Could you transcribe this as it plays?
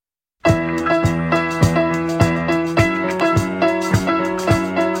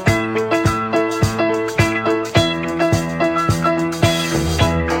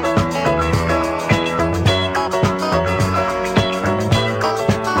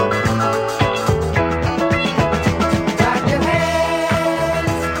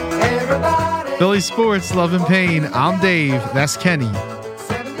Philly Sports, Love and Pain. I'm Dave. That's Kenny.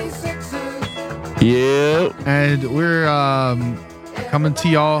 Yeah. And we're coming to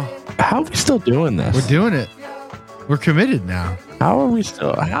y'all. How are we still doing this? We're doing it. We're committed now. How are we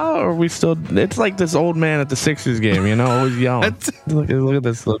still? It's like this old man at the Sixers game, always yelling. look at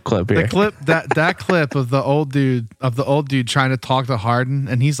this little clip here. The clip that clip of the old dude trying to talk to Harden,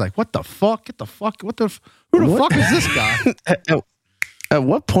 and he's like, "What the fuck? Get the fuck? Who the fuck is this guy?" At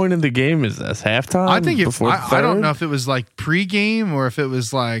what point in the game is this? Halftime? I think I don't know third? if it was like pregame or if it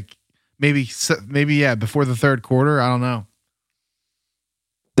was like maybe before the third quarter. I don't know.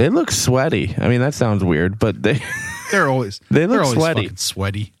 They look sweaty. I mean, that sounds weird, but they look sweaty. Fucking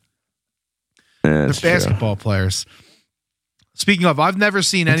sweaty. Yeah, They're basketball players. Speaking of, I've never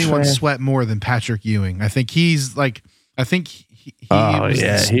seen anyone sweat more than Patrick Ewing. I think he's like, he was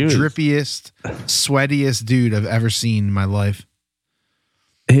the drippiest, sweatiest dude I've ever seen in my life.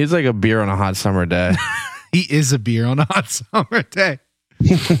 He's like a beer on a hot summer day. He is a beer on a hot summer day.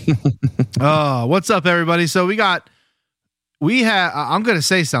 What's up, everybody? So I'm going to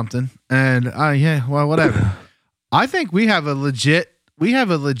say something, and whatever. I think we have a legit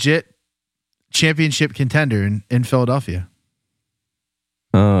championship contender in Philadelphia.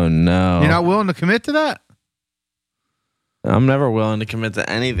 Oh no! You're not willing to commit to that? I'm never willing to commit to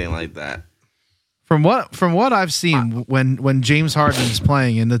anything like that. From what I've seen, when James Harden is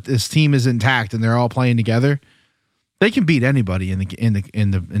playing and this team is intact and they're all playing together, they can beat anybody in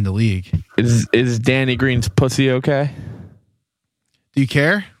the league. Is Danny Green's pussy okay? Do you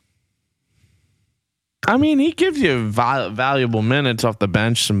care? I mean, he gives you valuable minutes off the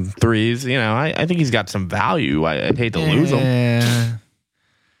bench, some threes. I think he's got some value. I'd hate to lose him.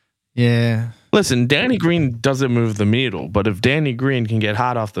 Yeah. Listen, Danny Green doesn't move the needle, but if Danny Green can get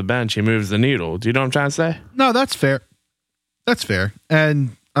hot off the bench, he moves the needle. Do you know what I'm trying to say? No, that's fair. That's fair.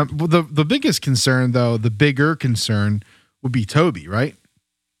 And the biggest concern, though, the bigger concern would be Toby, right?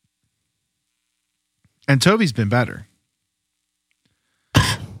 And Toby's been better.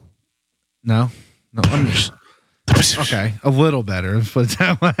 No, I'm just okay. A little better. Let's put it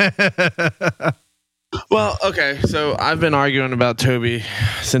that way. Well, okay. So I've been arguing about Toby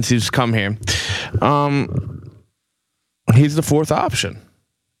since he's come here. He's the fourth option.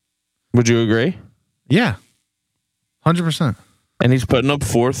 Would you agree? Yeah, 100%. And he's putting up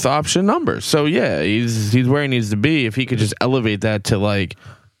fourth option numbers. So yeah, he's where he needs to be. If he could just elevate that to like,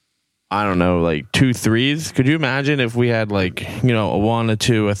 I don't know, like 2 threes. Could you imagine if we had like, a 1, a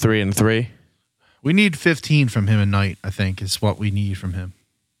 2, a 3, and 3? We need 15 from him a night, I think, is what we need from him.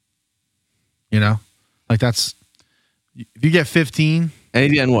 Like that's, if you get 15. And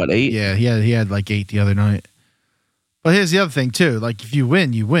he's getting what, 8? Yeah, he had like 8 the other night. But here's the other thing too. Like if you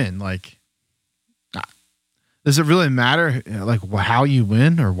win, you win. Like, does it really matter like how you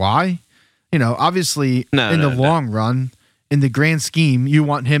win or why? Obviously in the long run, in the grand scheme, you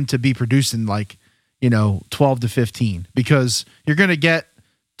want him to be producing like, 12 to 15 because you're going to get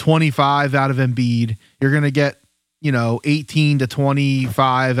 25 out of Embiid. You're going to get, 18 to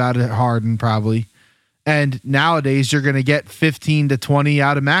 25 out of Harden probably. And nowadays you're going to get 15 to 20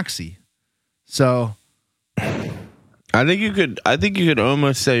 out of Maxey. So I think you could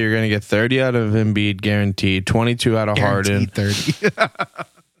almost say you're going to get 30 out of Embiid guaranteed, 22 out of Harden. 30.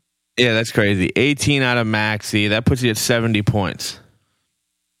 Yeah, that's crazy. 18 out of Maxey. That puts you at 70 points.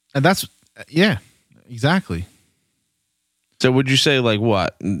 And that's exactly. So would you say like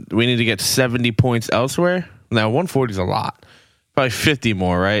what? We need to get 70 points elsewhere? Now 140 is a lot. Probably 50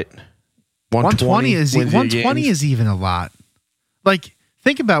 more, right? 120 is even a lot. Like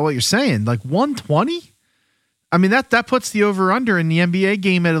think about what you're saying. Like 120? I mean that puts the over under in the NBA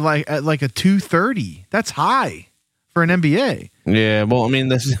game at like a 230. That's high for an NBA. Yeah, well, I mean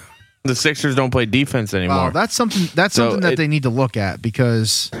the Sixers don't play defense anymore. Well, that's something that they need to look at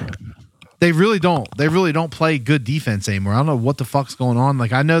because they really don't. They really don't play good defense anymore. I don't know what the fuck's going on.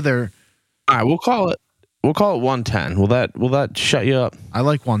 Like I know they're. All right, we'll call it 110. Will that shut you up? I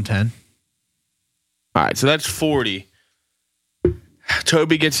like 110. All right, so that's 40.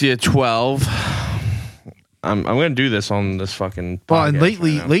 Toby gets you a 12. I'm going to do this on this fucking podcast. Well, and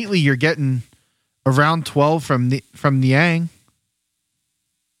lately you're getting around 12 from Niang.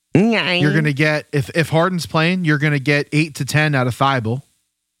 You're going to get if Harden's playing, you're going to get 8 to 10 out of Thibault.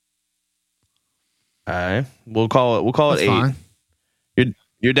 All right, we'll call it 8. Fine.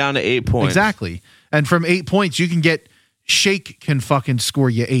 You're down to 8 points. Exactly. And from 8 points, you can get Shake can fucking score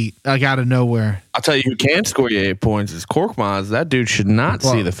you 8 like out of nowhere. I'll tell you who can score you 8 points is Korkmaz. That dude should not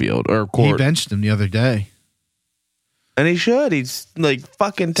see the field or court. He benched him the other day. And he should. He's like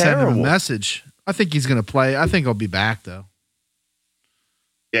fucking terrible. Send him a message. I think he's going to play. I think he'll be back though.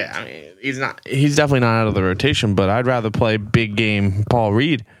 Yeah, I mean, he's definitely not out of the rotation, but I'd rather play big game Paul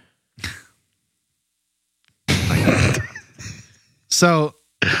Reed. So,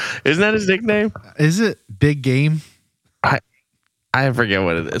 isn't that his nickname? Is it big game? I forget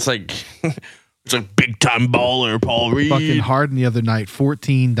what it is. It's like it's like big time baller Paul Reed. Fucking Harden the other night,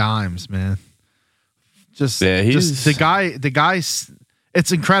 14 dimes, man. Just the guy's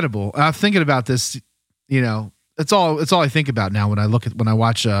it's incredible. I'm thinking about this, you know, it's all I think about now when I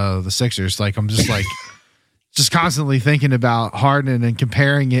watch the Sixers. Like I'm just like just constantly thinking about Harden and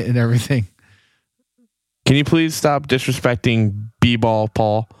comparing it and everything. Can you please stop disrespecting B-ball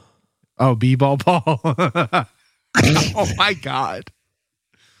Paul? Oh, B-ball Paul. Oh my God.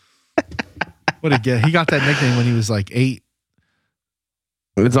 What a get. He got that nickname when he was like 8.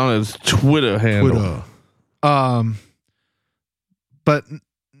 It's on his Twitter handle. But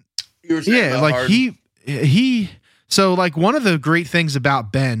yeah, like Harden? he so like one of the great things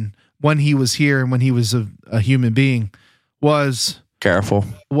about Ben when he was here and when he was a human being was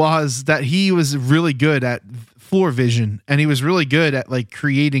that he was really good at floor vision and he was really good at like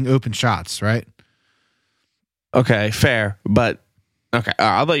creating open shots, right? Okay, fair, but okay,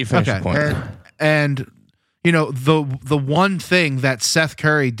 I'll let you finish your point. And you know the one thing that Seth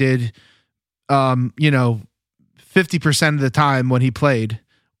Curry did, 50% of the time when he played,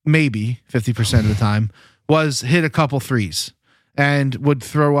 maybe 50% of the time, was hit a couple threes and would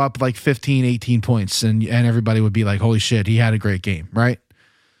throw up like 15, 18 points and everybody would be like, holy shit, he had a great game, right?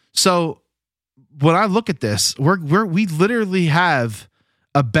 So when I look at this, we literally have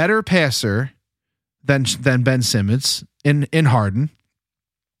a better passer than Ben Simmons in Harden.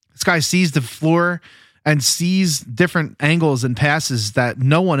 This guy sees the floor and sees different angles and passes that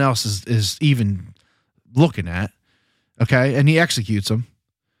no one else is even looking at. Okay. And he executes them.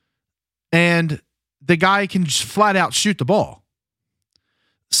 And the guy can just flat out shoot the ball.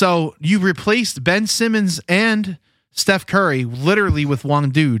 So you replaced Ben Simmons and Steph Curry literally with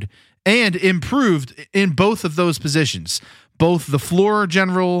one dude and improved in both of those positions, both the floor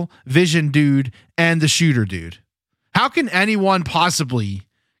general vision dude and the shooter dude. How can anyone possibly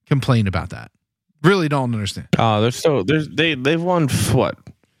complain about that? Really don't understand. They've won what?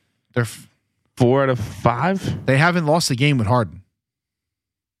 They're 4 out of 5. They haven't lost a game with Harden.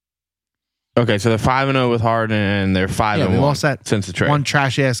 Okay, so they're 5-0 with Harden, and they're 5-1. They lost that since the trade. One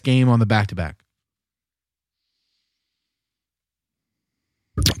trash ass game on the back-to-back.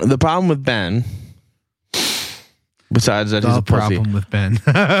 The problem with Ben, besides that, he's a pussy. The problem with Ben.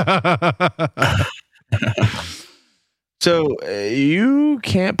 So you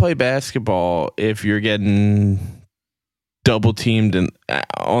can't play basketball if you're getting double teamed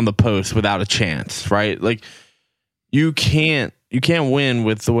on the post without a chance, right? Like you can't win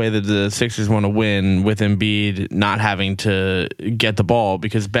with the way that the Sixers want to win with Embiid not having to get the ball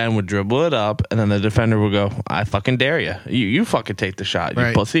because Ben would dribble it up and then the defender would go, I fucking dare you. You fucking take the shot,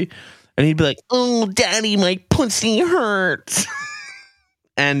 you pussy. And he'd be like, oh, daddy, my pussy hurts.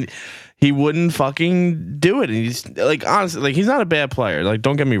 And he wouldn't fucking do it. And he's like, honestly, like he's not a bad player. Like,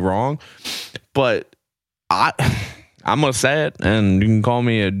 don't get me wrong, but I'm gonna say it, and you can call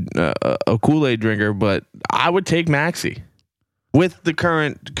me a Kool-Aid drinker, but I would take Maxey with the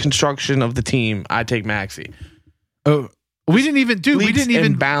current construction of the team. I take Maxey. Oh, we didn't even do. We didn't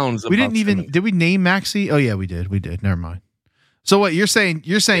even bounds. We didn't even. Did we name Maxey? Oh yeah, we did. We did. Never mind. So what you're saying?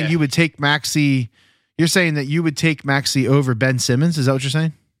 You're saying you would take Maxey. You're saying that you would take Maxey over Ben Simmons. Is that what you're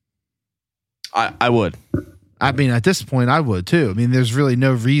saying? I would. I mean, at this point, I would too. I mean, there's really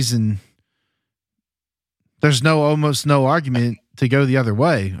no reason. There's almost no argument to go the other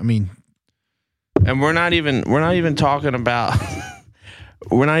way. I mean, and we're not even talking about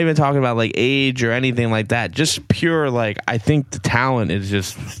like age or anything like that. Just pure, like, I think the talent is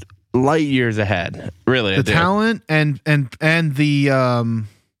just light years ahead. Really, the talent and the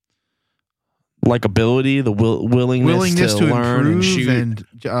like ability, the willingness to learn improve and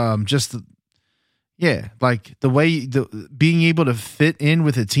shoot, and just like the way being able to fit in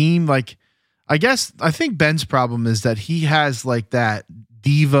with a team. Like, I think Ben's problem is that he has like that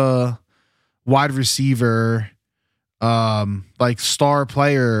diva wide receiver, like star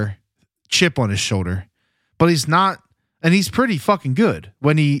player chip on his shoulder, but he's not, and he's pretty fucking good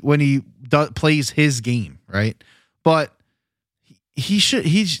when he plays his game, right? But he shouldn't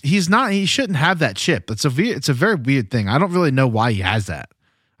have that chip. It's a very weird thing. I don't really know why he has that.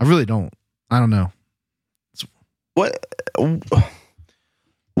 I really don't. I don't know.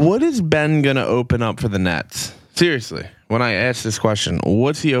 What is Ben gonna open up for the Nets? Seriously, when I ask this question,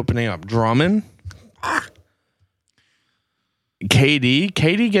 what's he opening up? Drummond?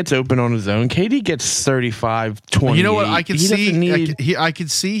 KD gets open on his own. KD gets 35, 20. You know what? I could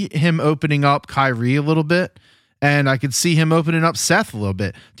see him opening up Kyrie a little bit, and I could see him opening up Seth a little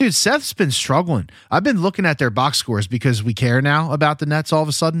bit. Dude, Seth's been struggling. I've been looking at their box scores because we care now about the Nets all of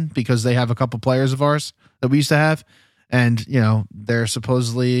a sudden because they have a couple players of ours that we used to have, and they're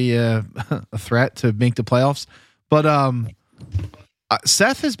supposedly a threat to make the playoffs. But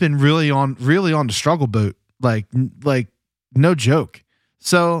Seth has been really on the struggle boat, like no joke.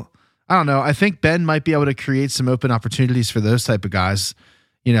 So I don't know. I think Ben might be able to create some open opportunities for those type of guys.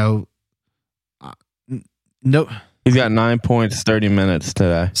 No, he's got 9 points, 30 minutes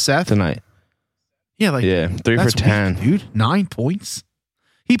tonight. Yeah, 3 for 10, weak, dude. 9 points.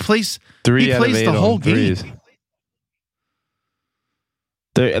 He plays 3 out of 8 the whole on game. threes.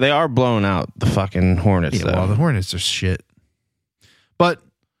 They are blowing out the fucking Hornets. Yeah, though. well, the Hornets are shit. But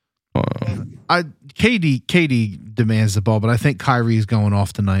KD demands the ball, but I think Kyrie's going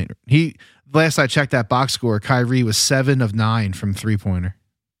off tonight. Last I checked that box score, Kyrie was 7 of 9 from 3-pointer.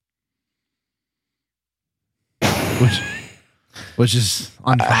 Which is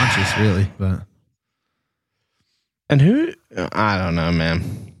unconscious, really. But who? I don't know,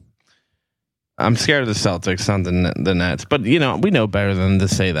 man. I'm scared of the Celtics, not the Nets. But we know better than to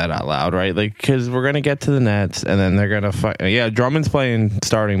say that out loud, right? Like, because we're gonna get to the Nets, and then they're gonna fight. Yeah, Drummond's playing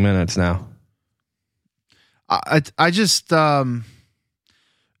starting minutes now. I just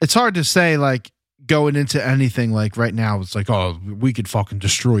it's hard to say, like, going into anything, like right now it's like, oh, we could fucking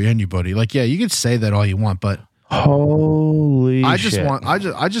destroy anybody. Like, yeah, you could say that all you want, but holy I shit.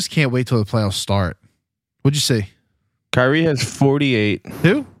 just can't wait till the playoffs start. What'd you say? Kyrie has 48.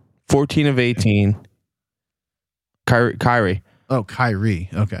 Who? 14 of 18. Kyrie. Oh, Kyrie.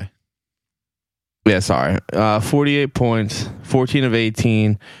 Okay. Yeah, sorry. 48 points, 14 of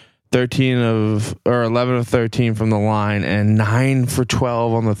 18, 11 of 13 from the line, and 9 for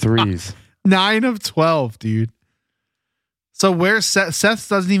 12 on the threes. 9 of 12, dude. So where's Seth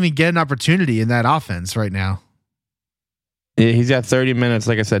doesn't even get an opportunity in that offense right now. Yeah, he's got 30 minutes.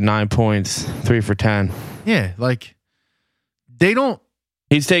 Like I said, 9 points, 3 for 10. Yeah, like they don't.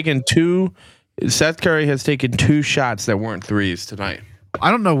 He's taken 2. Seth Curry has taken 2 shots that weren't threes tonight. I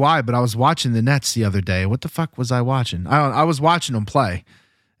don't know why, but I was watching the Nets the other day. What the fuck was I watching? I was watching them play,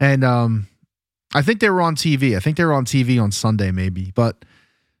 and I think they were on TV. I think they were on TV on Sunday, maybe. But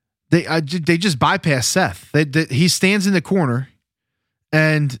they just bypass Seth. He stands in the corner,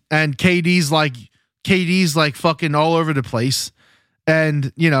 and KD's like fucking all over the place,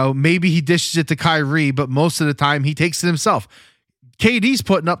 and maybe he dishes it to Kyrie, but most of the time he takes it himself. KD's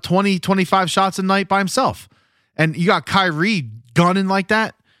putting up 20, 25 shots a night by himself. And you got Kyrie gunning like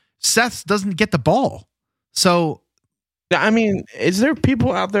that. Seth doesn't get the ball. So, I mean, is there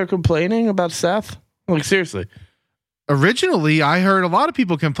people out there complaining about Seth? Like, seriously. Originally, I heard a lot of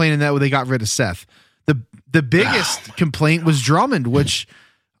people complaining that when they got rid of Seth. The biggest complaint was Drummond, which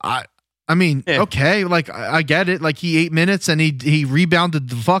I mean, okay, like I get it. Like he 8 minutes and he rebounded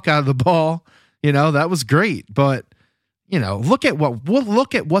the fuck out of the ball. That was great. But look at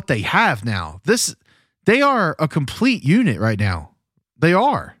what they have now. They are a complete unit right now. They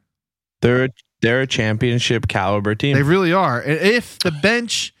are. They're a championship caliber team. They really are. And if the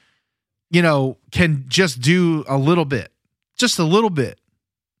bench, can just do a little bit, just a little bit,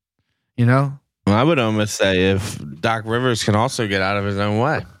 I would almost say if Doc Rivers can also get out of his own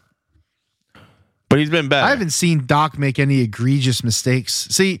way. But he's been better. I haven't seen Doc make any egregious mistakes.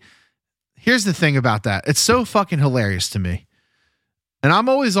 See, here's the thing about that. It's so fucking hilarious to me. And I'm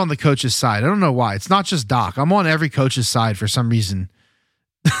always on the coach's side. I don't know why. It's not just Doc. I'm on every coach's side for some reason.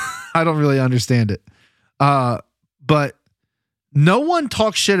 I don't really understand it. But no one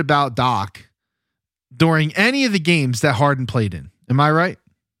talks shit about Doc during any of the games that Harden played in. Am I right?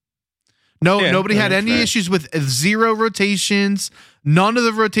 Nobody had any issues with 0 rotations. None of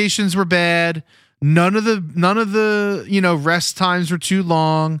the rotations were bad. None of the rest times were too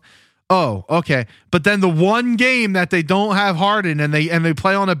long. Oh, okay. But then the one game that they don't have Harden and they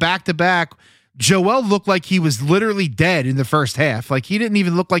play on a back-to-back, Joel looked like he was literally dead in the first half. Like he didn't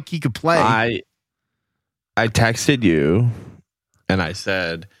even look like he could play. I texted you and I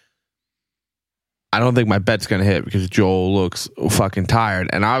said, I don't think my bet's going to hit because Joel looks fucking tired.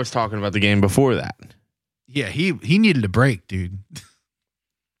 And I was talking about the game before that. Yeah, he needed a break, dude.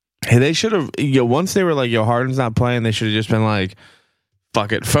 Hey, they should have, once they were like, Harden's not playing, they should have just been like,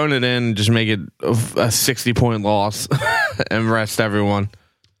 fuck it, phone it in, just make it a 60-point loss and rest everyone.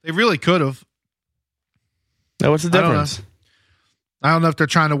 They really could have. Now, what's the difference? I don't know if they're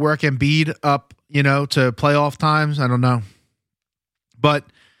trying to work Embiid up, to playoff times. I don't know. But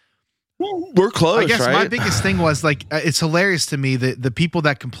We're close, I guess right? my biggest thing was like it's hilarious to me that the people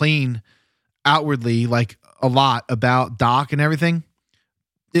that complain outwardly like a lot about Doc and everything,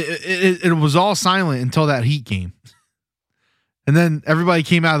 it was all silent until that Heat game, and then everybody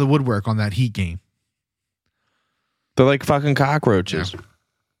came out of the woodwork on that Heat game. They're like fucking cockroaches. Yeah.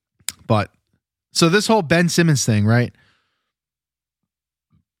 But so this whole Ben Simmons thing, right?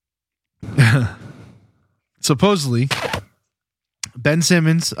 Supposedly, Ben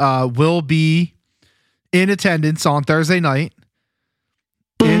Simmons will be in attendance on Thursday night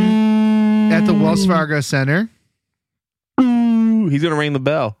at the Wells Fargo Center. He's gonna ring the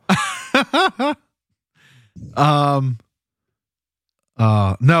bell.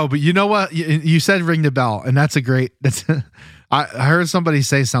 No, but you know what? You said ring the bell, and that's a great. I heard somebody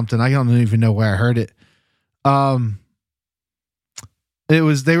say something. I don't even know where I heard it. They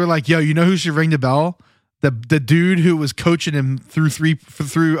were like, "Yo, you know who should ring the bell? The dude who was coaching him through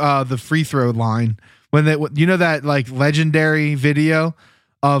the free throw line when that like legendary video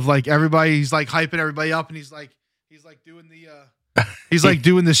of like everybody's like hyping everybody up and he's like doing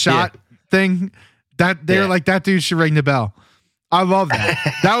the shot thing that they're like that dude should ring the bell." I love that.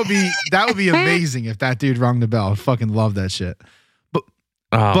 That would be amazing if that dude rung the bell. I fucking love that shit. But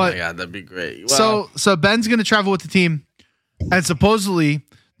my god, that'd be great. Wow. So Ben's gonna travel with the team, and supposedly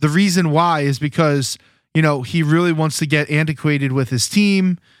the reason why is because he really wants to get antiquated with his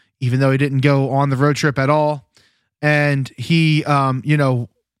team, even though he didn't go on the road trip at all, and he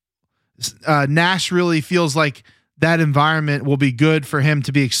Nash really feels like that environment will be good for him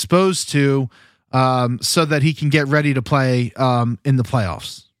to be exposed to. So that he can get ready to play in the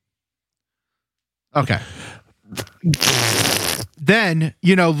playoffs. Okay. Then,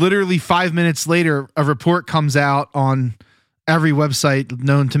 literally 5 minutes later, a report comes out on every website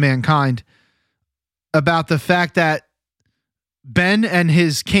known to mankind about the fact that Ben and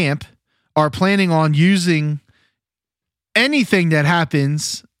his camp are planning on using anything that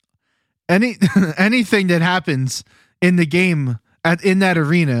happens in the game in that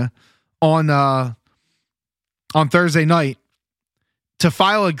arena on Thursday night to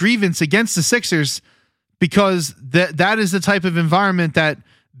file a grievance against the Sixers because that is the type of environment that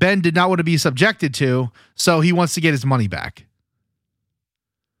Ben did not want to be subjected to, so he wants to get his money back.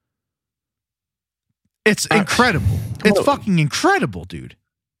 It's incredible. It's fucking incredible, dude.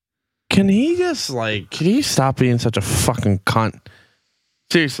 Can he stop being such a fucking cunt?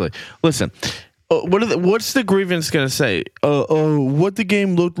 Seriously. Listen. What's the grievance going to say? What the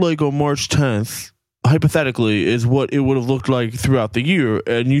game looked like on March 10th, hypothetically, is what it would have looked like throughout the year,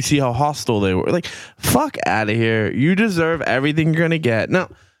 and you see how hostile they were. Like, fuck out of here. You deserve everything you're going to get. No,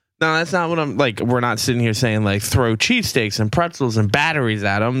 that's not what I'm, like, we're not sitting here saying, like, throw cheesesteaks and pretzels and batteries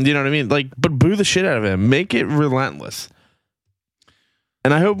at him. You know what I mean? Like, but boo the shit out of him. Make it relentless.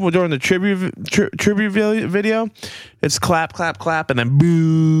 And I hope during the tribute video, it's clap, clap, clap, and then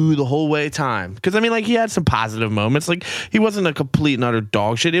boo the whole way time. Because, I mean, like, he had some positive moments. Like, he wasn't a complete and utter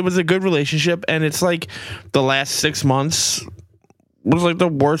dog shit. It was a good relationship, and it's like the last 6 months was like the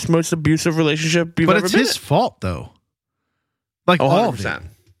worst, most abusive relationship you've ever been in. But it's his fault, though. Like, 100%. All of it.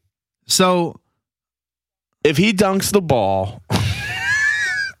 So, if he dunks the ball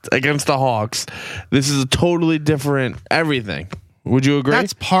against the Hawks, this is a totally different everything. Would you agree?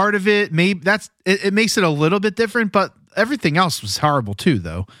 That's part of it. Maybe it makes it a little bit different, but everything else was horrible too.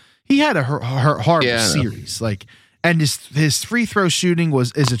 Though he had a horrible series, like, and his free throw shooting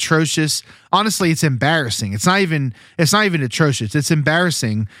is atrocious. Honestly, it's embarrassing. It's not even atrocious. It's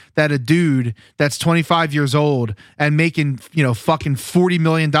embarrassing that a dude that's 25 years old and making fucking $40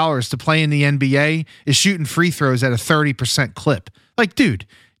 million to play in the NBA is shooting free throws at a 30% clip. Like, dude,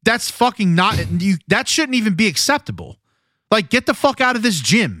 that's fucking not. That shouldn't even be acceptable. Like, get the fuck out of this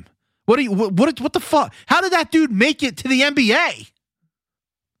gym. What the fuck? How did that dude make it to the NBA?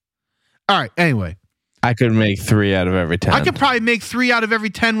 All right, anyway. I could make 3 out of every 10. I could probably make 3 out of every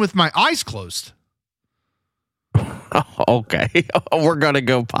 10 with my eyes closed. Okay. We're going to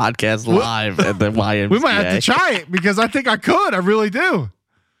go podcast live at the YMCA. We might have to try it because I think I could. I really do.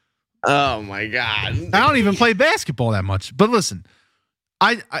 Oh, my God. I don't even play basketball that much. But listen,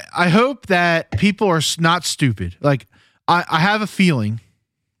 I hope that people are not stupid. Like, I have a feeling,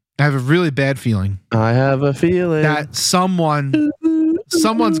 I have a really bad feeling. I have a feeling that someone's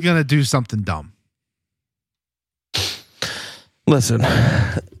going to do something dumb. Listen,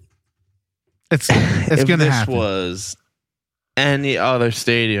 it's going to happen. If this was any other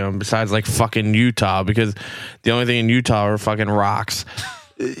stadium besides like fucking Utah, because the only thing in Utah are fucking rocks,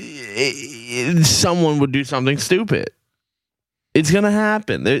 someone would do something stupid. It's gonna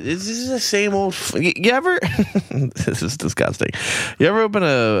happen. This is the same old. You ever? This is disgusting. You ever open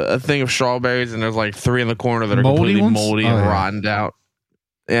a thing of strawberries and there's like 3 in the corner that are completely moldy and rotten out,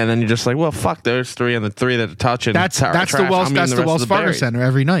 and then you're just like, well, fuck, there's 3 and the 3 that are touching. That's the Wells Fargo Center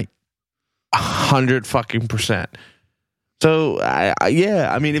every night. 100%. So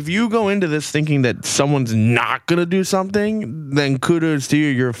yeah, I mean, if you go into this thinking that someone's not gonna do something, then kudos to you.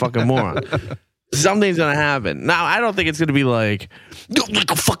 You're a fucking moron. Something's gonna happen. Now, I don't think it's gonna be like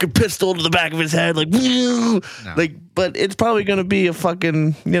a fucking pistol to the back of his head, like, no. Like, but it's probably gonna be a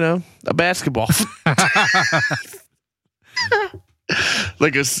fucking, a basketball,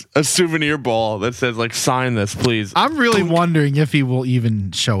 like a souvenir ball that says like, sign this, please. I'm really wondering if he will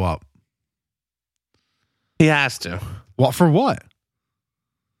even show up. He has to. What for? What?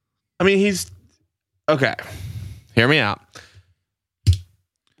 I mean, he's okay. Hear me out.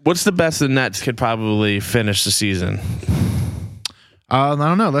 What's the best the Nets could probably finish the season? I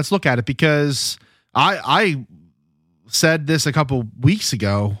don't know. Let's look at it, because I said this a couple weeks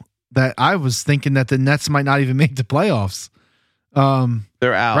ago that I was thinking that the Nets might not even make the playoffs.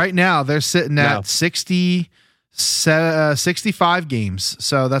 They're out right now. They're sitting at 65 games.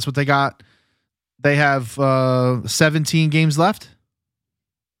 So that's what they got. They have 17 games left,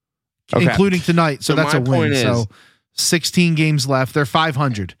 including tonight. So that's a win. So 16 games left. They're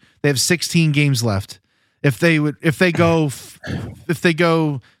 500. They have 16 games left. If they go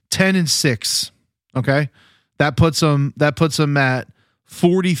 10-6, okay, that puts them at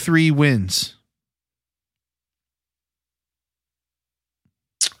 43 wins.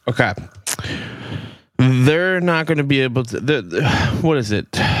 Okay, they're not going to be able to. What is it?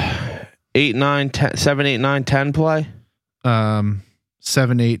 8, 9, 10, 7, 8, 9, 10 play.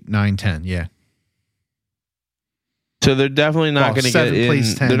 7, 8, 9, 10. Yeah. So they're definitely not going to get in.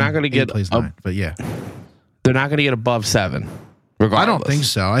 10, they're not going to get plays 9, but yeah, they're not going to get above 7. Regardless. I don't think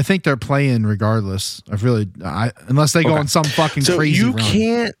so. I think they're playing regardless. Unless they go on some fucking crazy run.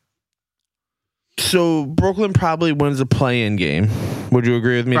 Can't. So Brooklyn probably wins a play-in game. Would you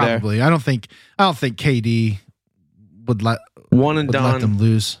agree with me there? Probably. I don't think KD would let them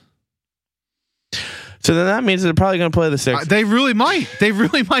lose. So then that means they're probably going to play the Sixers. They really might. They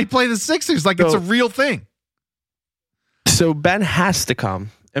really might play the Sixers like it's a real thing. So Ben has to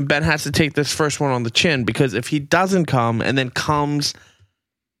come, and Ben has to take this first one on the chin, because if he doesn't come and then comes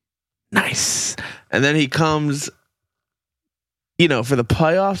nice, and then he comes, for the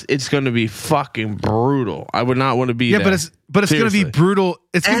playoffs, it's going to be fucking brutal. I would not want to be there. but it's going to be brutal.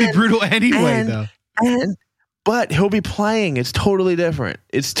 It's going to be brutal anyway, though. But he'll be playing. It's totally different.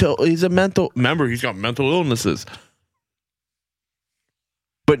 He's a mental. Remember, he's got mental illnesses.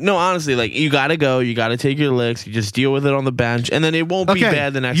 But no, honestly, like, you got to go. You got to take your licks. You just deal with it on the bench, and then it won't be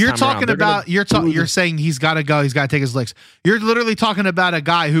bad the next time around. You're saying he's got to go. He's got to take his licks. You're literally talking about a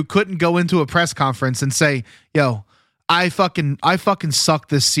guy who couldn't go into a press conference and say, "Yo, I fucking suck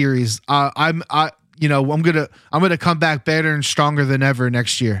this series. I'm gonna come back better and stronger than ever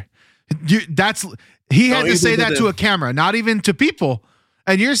next year." He had to say that to a camera, not even to people.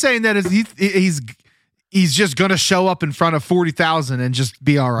 And you're saying that he's just going to show up in front of 40,000 and just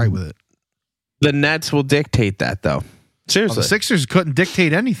be all right with it. The Nets will dictate that, though. Seriously. The Sixers couldn't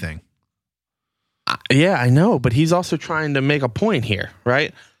dictate anything. Yeah, I know, but he's also trying to make a point here,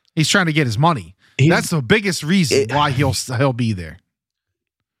 right? He's trying to get his money. That's the biggest reason why he'll be there.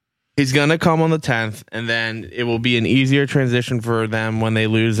 He's going to come on the 10th, and then it will be an easier transition for them when they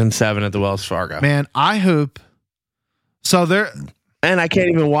lose in 7 at the Wells Fargo. Man, I hope. So and I can't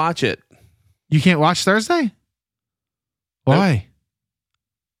even watch it. You can't watch Thursday? Why? Nope.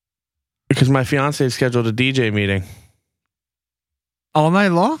 Because my fiance scheduled a DJ meeting. All night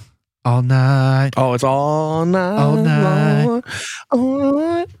long? All night. Oh, it's all night. All night. Long. All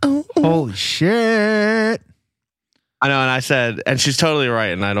night. Holy shit. I know, and I said, and she's totally right,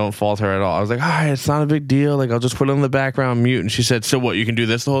 and I don't fault her at all. I was like, all right, it's not a big deal. Like, I'll just put it on the background mute. And she said, so what, you can do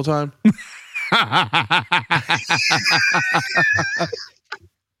this the whole time?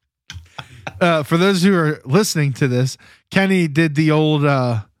 For those who are listening to this, Kenny did the old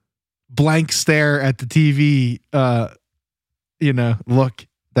blank stare at the TV, look.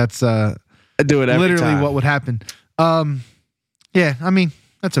 That's I do it every literally time. What would happen. Yeah, I mean,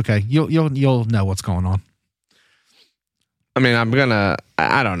 that's okay. You'll know what's going on. I mean, I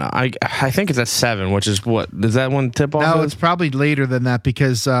don't know. I think it's at 7, which is what, does that one tip off? No, it's probably later than that,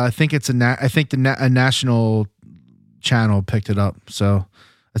 because I think it's a national channel picked it up. So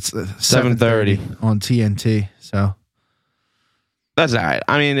it's 7:30 on TNT. So that's all right.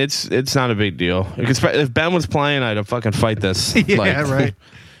 I mean, it's not a big deal. If Ben was playing, I'd fucking fight this. Yeah, right.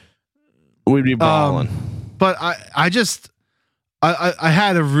 We'd be balling. But I just I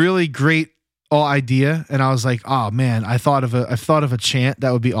had a really great idea, and I was like, oh man, I thought of a chant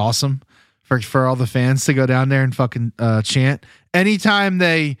that would be awesome for all the fans to go down there and fucking chant anytime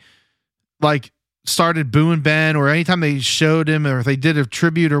they like started booing Ben, or anytime they showed him, or if they did a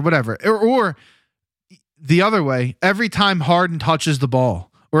tribute or whatever, or the other way, every time Harden touches the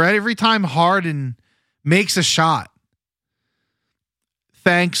ball, or every time Harden makes a shot.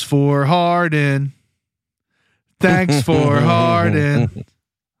 Thanks for Harden. Thanks for Harden.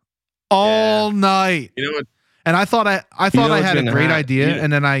 All night. You know what? And I thought I had a great idea,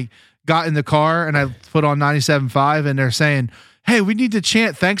 and then I got in the car and I put on 97.5, and they're saying, "Hey, we need to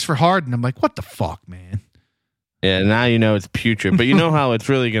chant thanks for Harden." I'm like, "What the fuck, man?" Yeah, now you know it's putrid, but you know how it's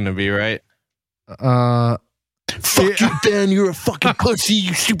really going to be, right? Fuck you, Ben. You're a fucking pussy.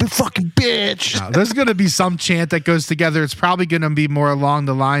 You stupid fucking bitch. No, there's going to be some chant that goes together. It's probably going to be more along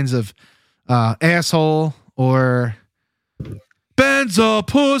the lines of asshole or Ben's a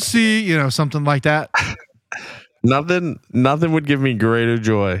pussy, something like that. Nothing would give me greater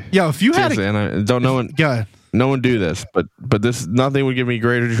joy. Yo, if you had and I don't know, no one do this, but this nothing would give me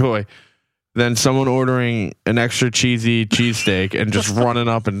greater joy than someone ordering an extra cheesy cheesesteak and just running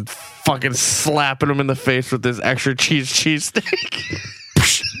up and fucking slapping them in the face with this extra cheesesteak.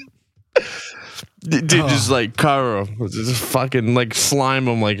 Dude, just like cover them, just fucking like slime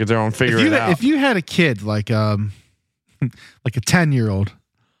them like they're on figure it out. If you had a kid like a 10-year-old,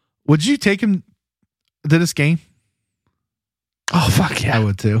 would you take him to this game? Oh fuck yeah, I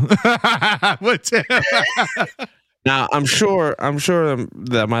would too. I would too. Now I'm sure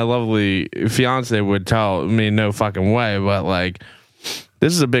that my lovely fiance would tell me no fucking way, but like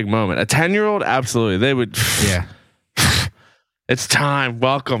this is a big moment. A 10-year-old, absolutely, they would. Yeah, it's time.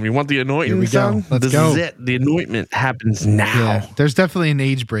 Welcome. You want the anointing, son? Let's go. Is it. The anointment happens now. Yeah, there's definitely an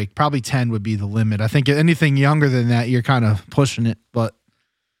age break. Probably 10 would be the limit. I think anything younger than that, you're kind of pushing it. But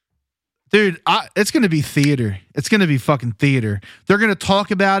dude, it's going to be theater. It's going to be fucking theater. They're going to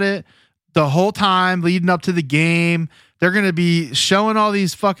talk about it the whole time leading up to the game. They're going to be showing all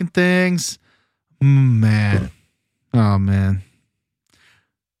these fucking things. Man. Oh, man.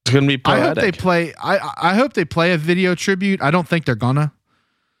 It's going to be poetic. I hope they play. I hope they play a video tribute. I don't think they're gonna.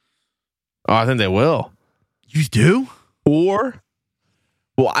 Oh, I think they will. You do? Well,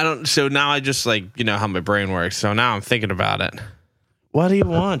 I don't. So now I just how my brain works. So now I'm thinking about it. What do you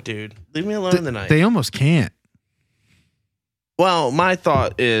want, dude? Leave me alone tonight. They almost can't. Well, my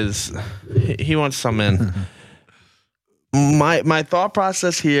thought is he wants some in. My thought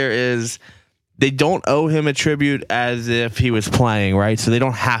process here is they don't owe him a tribute as if he was playing, right? So they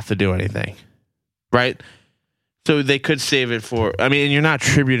don't have to do anything, right? So they could save it for. I mean, you're not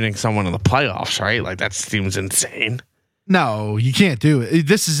tributing someone in the playoffs, right? Like that seems insane. No, you can't do it.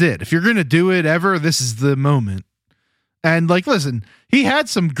 This is it. If you're gonna do it ever, this is the moment. And listen, he had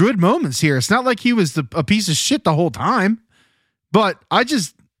some good moments here. It's not like he was a piece of shit the whole time. But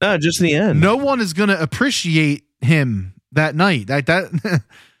just in the end. No one is going to appreciate him that night. That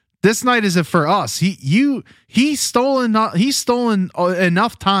this night is for us. He's stolen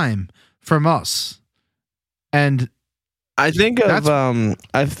enough time from us. And I think of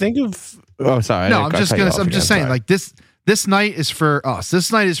oh sorry. No, I'm just saying like this night is for us.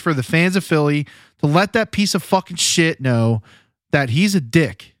 This night is for the fans of Philly to let that piece of fucking shit know that he's a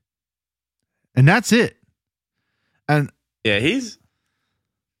dick. And that's it. And yeah, he's.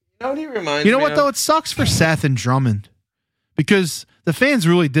 You know what he reminds me of? You know what, though? It sucks for Seth and Drummond because the fans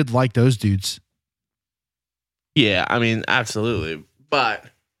really did like those dudes. Yeah, I mean, absolutely. But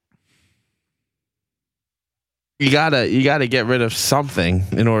you gotta get rid of something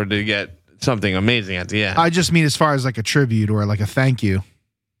in order to get something amazing at the end. I just mean as far as like a tribute or like a thank you.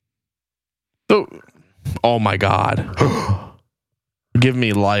 So, oh my God. Give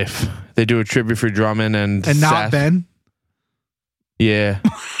me life. They do a tribute for Drummond and not Seth. Ben. Yeah.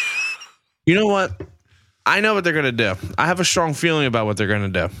 You know what? I know what they're going to do. I have a strong feeling about what they're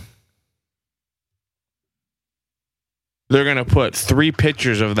going to do. They're going to put 3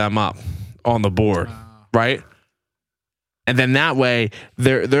 pictures of them up on the board, right? And then that way,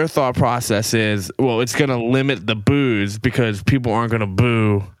 their thought process is, well, it's going to limit the boos because people aren't going to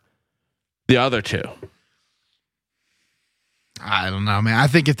boo the other 2. I don't know, man. I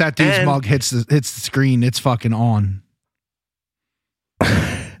think if that dude's mug hits the screen, it's fucking on.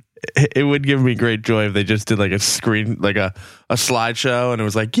 It would give me great joy if they just did like a screen, like a slideshow, and it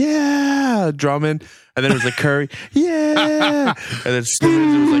was like, yeah, Drummond, and then it was like Curry, yeah, and then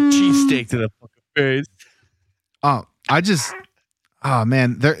Simmons, it was like cheesesteak to the fucking face.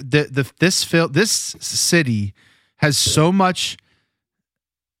 Man, this city has so much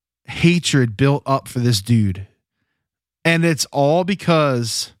hatred built up for this dude. And it's all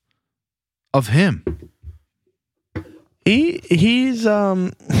because of him. He's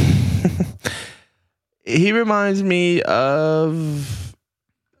he reminds me of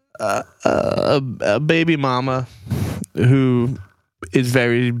a baby mama who is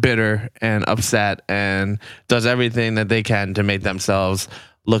very bitter and upset and does everything that they can to make themselves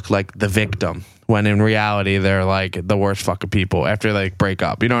look like the victim, when in reality they're like the worst fucking people after they break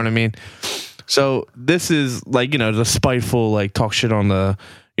up. You know what I mean? So this is like, the spiteful, like, talk shit on the,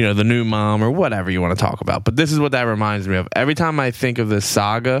 the new mom or whatever you want to talk about. But this is what that reminds me of. Every time I think of this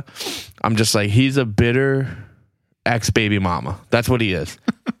saga, I'm just like, he's a bitter ex-baby mama. That's what he is.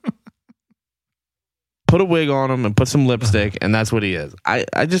 Put a wig on him and put some lipstick, and that's what he is.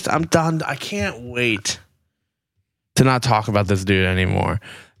 I'm done. I can't wait to not talk about this dude anymore.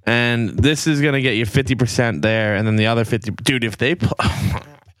 And this is going to get you 50% there, and then the other 50. Dude,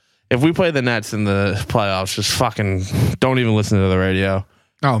 if we play the Nets in the playoffs, just fucking don't even listen to the radio.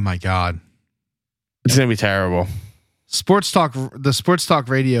 Oh my God. It's going to be terrible. The sports talk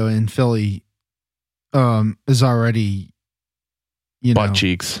radio in Philly is already, butt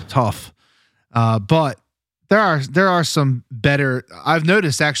cheeks. Tough. But there are some better. I've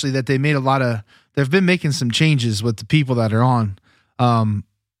noticed actually that they've been making some changes with the people that are on.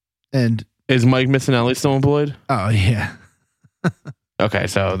 And is Mike Missinelli still employed? Oh yeah. Okay,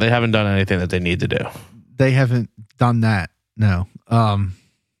 so they haven't done anything that they need to do. They haven't done that. No.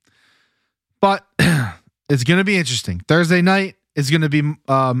 But it's going to be interesting. Thursday night is going to be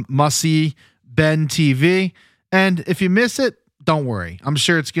must-see Ben TV. And if you miss it, don't worry. I'm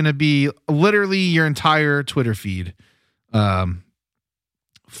sure it's going to be literally your entire Twitter feed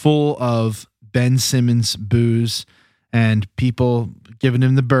full of Ben Simmons booze and people giving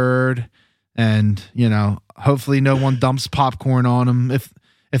him the bird. And, hopefully no one dumps popcorn on him. If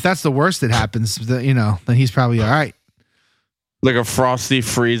that's the worst that happens, then he's probably all right. Like a Frosty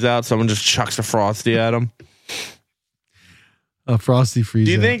freeze out. Someone just chucks a Frosty at him. A Frosty freeze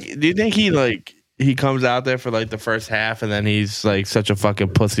out. Do you think he comes out there for like the first half and then he's like such a fucking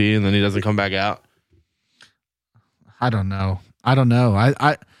pussy and then he doesn't come back out? I don't know.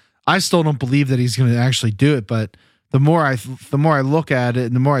 I still don't believe that he's going to actually do it, but the more I look at it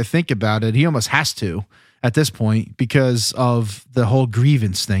and the more I think about it, he almost has to at this point because of the whole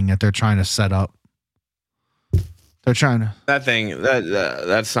grievance thing that they're trying to set up. They're trying to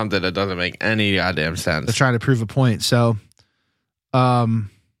that's something that doesn't make any goddamn sense. They're trying to prove a point. So, I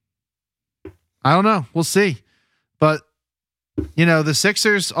don't know. We'll see. But the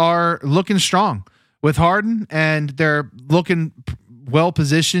Sixers are looking strong with Harden, and they're looking well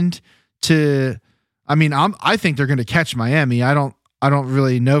positioned to. I think they're going to catch Miami. I don't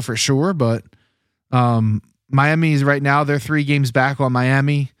really know for sure, but Miami is right now. They're 3 games back on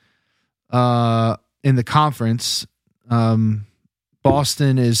Miami in the conference.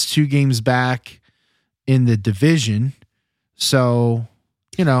 Boston is 2 games back in the division. So,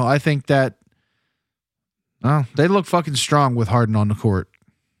 I think that they look fucking strong with Harden on the court.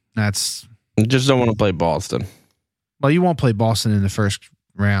 Just don't want to play Boston. Well, you won't play Boston in the first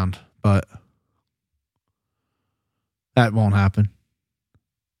round, but that won't happen.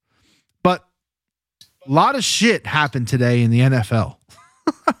 But a lot of shit happened today in the NFL.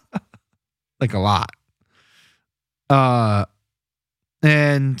 Like a lot.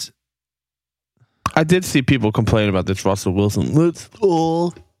 And I did see people complain about this Russell Wilson.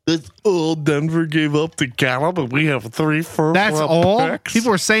 That's all Denver gave up to Gallup, and we have 3 first. That's all? Picks.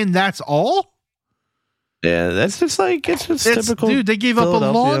 People are saying that's all? Yeah, that's just like it's typical. Dude, they gave up a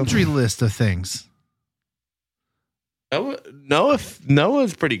laundry list of things.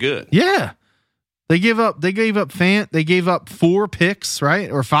 Noah's pretty good. Yeah. They gave up 4 picks,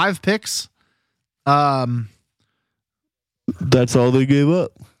 right? Or 5 picks. That's all they gave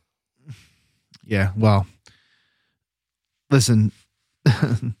up. Yeah, well, listen,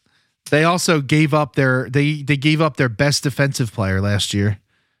 they also gave up their best defensive player last year.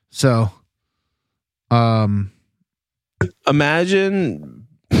 So, imagine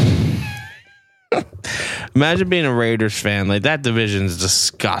being a Raiders fan. Like, that division is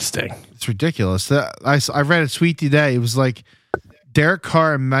disgusting. It's ridiculous. I read a tweet today. It was like Derek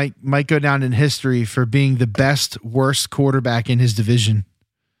Carr might go down in history for being the worst quarterback in his division.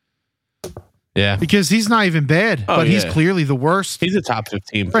 Yeah. Because he's not even bad, but he's clearly the worst. He's a top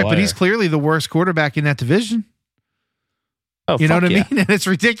 15 player. Right, but he's clearly the worst quarterback in that division. Oh, you know what I mean? And it's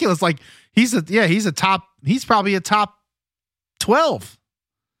ridiculous. Like he's probably a top 12.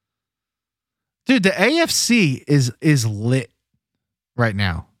 Dude, the AFC is lit right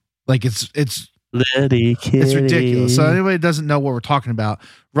now. Like it's ridiculous. So anybody that doesn't know what we're talking about,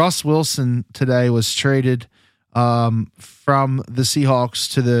 Russ Wilson today was traded from the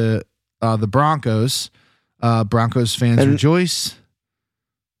Seahawks to the Broncos. Broncos fans rejoice.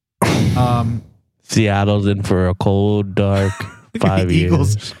 Seattle's in for a cold, dark 5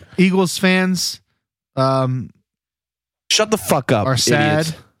 years. Eagles fans shut the fuck up. Are sad.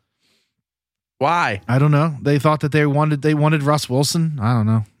 Idiots. Why? I don't know. They thought that they wanted Russ Wilson. I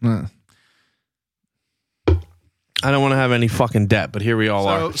don't know. I don't want to have any fucking debt, but here we all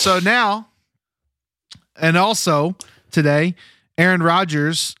are. So now, and also today, Aaron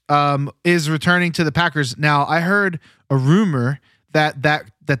Rodgers is returning to the Packers. Now, I heard a rumor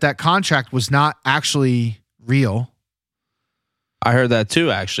that contract was not actually real. I heard that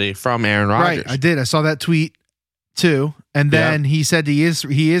too, actually, from Aaron Rodgers. Right, I did. I saw that tweet too, and then he said he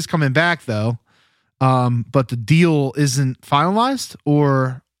is coming back though, but the deal isn't finalized,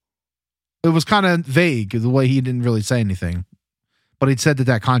 or it was kind of vague the way he didn't really say anything, but he said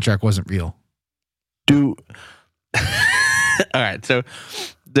that contract wasn't real. All right, so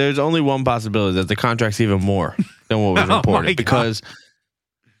there's only one possibility that the contract's even more than what was reported because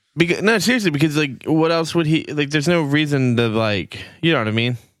no, seriously, because like what else would he like? There's no reason to like, you know what I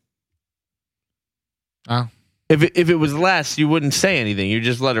mean? Oh. If it was less, you wouldn't say anything. You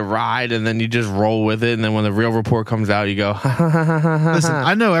just let it ride, and then you just roll with it. And then when the real report comes out, you go. Listen,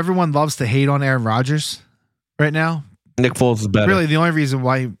 I know everyone loves to hate on Aaron Rodgers right now. Nick Foles is better. Really, the only reason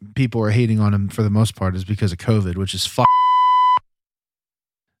why people are hating on him for the most part is because of COVID, which is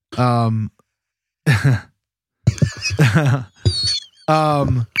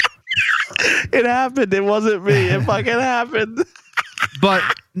It happened. It wasn't me. It fucking happened. But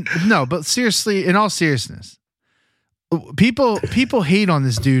seriously, in all seriousness, people hate on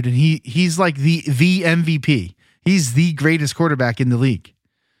this dude, and he's like the MVP. He's the greatest quarterback in the league.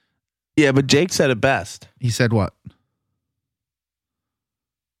 Yeah, but Jake said it best. He said what?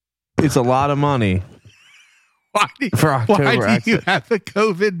 It's a lot of money. Why do you have the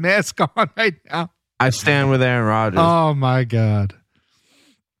COVID mask on right now? I stand with Aaron Rodgers. Oh my God.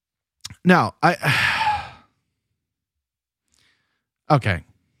 No, okay.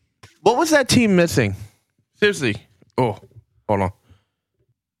 What was that team missing? Seriously. Oh, hold on.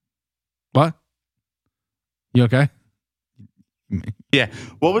 What? You okay? Yeah.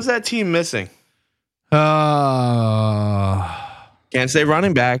 What was that team missing? Can't say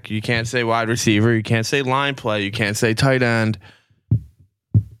running back. You can't say wide receiver. You can't say line play. You can't say tight end.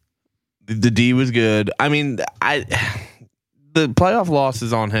 The D was good. I mean, the playoff loss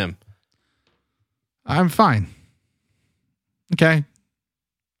is on him. I'm fine. Okay.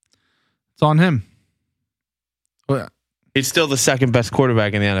 It's on him. He's still the second best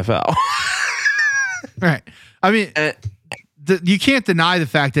quarterback in the NFL. Right. I mean, you can't deny the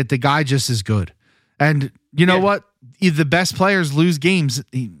fact that the guy just is good. And you know what? The best players lose games.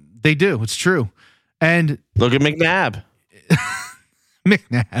 They do. It's true. And look at McNabb.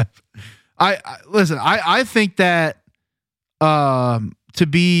 McNabb. Listen, I think that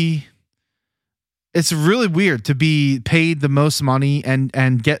it's really weird to be paid the most money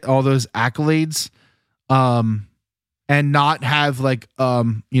and get all those accolades and not have like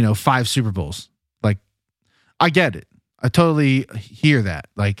 5 Super Bowls. Like, I get it. I totally hear that.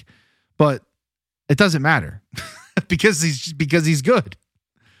 Like, but it doesn't matter because he's good.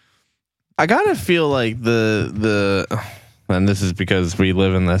 I gotta feel like the and this is because we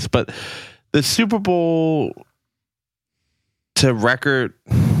live in this, but the Super Bowl to record,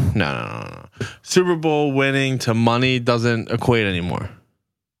 no. Super Bowl winning to money doesn't equate anymore.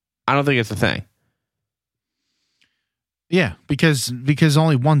 I don't think it's a thing. Yeah, because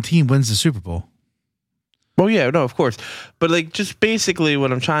only one team wins the Super Bowl. Well, yeah, no, of course. But like, just basically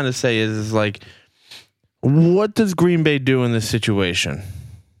what I'm trying to say is like, what does Green Bay do in this situation?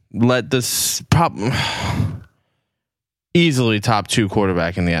 Let this easily top 2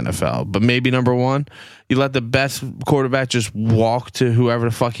 quarterback in the NFL, but maybe number 1. You let the best quarterback just walk to whoever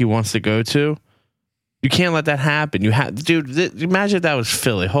the fuck he wants to go to. You can't let that happen. Dude. Imagine if that was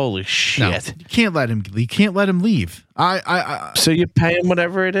Philly. Holy shit! No, you can't let him. You can't let him leave. So you pay him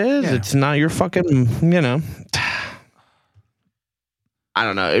whatever it is. Yeah. It's not your fucking. I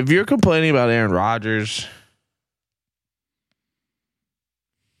don't know. If you're complaining about Aaron Rodgers,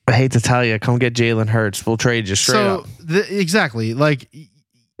 I hate to tell you, come get Jalen Hurts. We'll trade you straight up. Exactly. Like,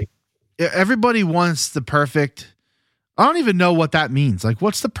 everybody wants the perfect. I don't even know what that means. Like,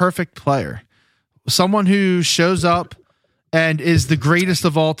 what's the perfect player? Someone who shows up and is the greatest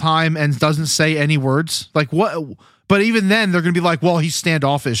of all time and doesn't say any words. Like, what? But even then, they're going to be like, well, he's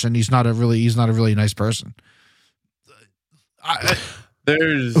standoffish and he's not a really nice person. I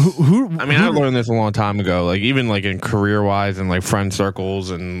learned this a long time ago. Like, even like in career wise and like friend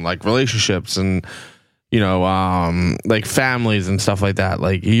circles and like relationships, and like families and stuff like that.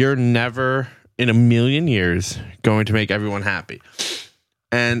 Like, you're never in a million years going to make everyone happy.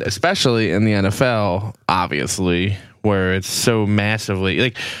 And especially in the NFL, obviously, where it's so massively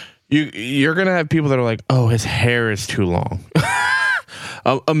like you're going to have people that are like, oh, his hair is too long.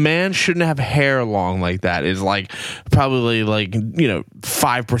 A man shouldn't have hair long like that is like probably like,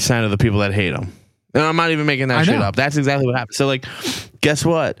 5% of the people that hate him. And I'm not even making that shit up. That's exactly what happened. So like, guess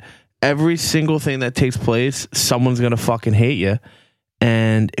what? Every single thing that takes place, someone's going to fucking hate you.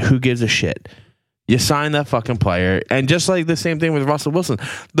 And who gives a shit? You sign that fucking player. And just like the same thing with Russell Wilson,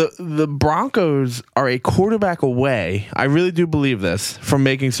 the Broncos are a quarterback away. I really do believe this, from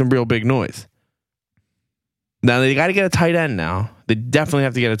making some real big noise. Now they got to get a tight end now. They definitely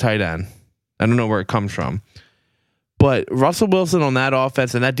have to get a tight end. I don't know where it comes from. But Russell Wilson on that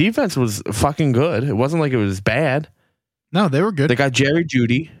offense and that defense was fucking good. It wasn't like it was bad. No, they were good. They got Jerry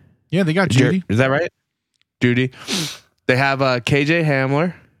Jeudy. Yeah, they got Jeudy. Is that right? Jeudy. They have KJ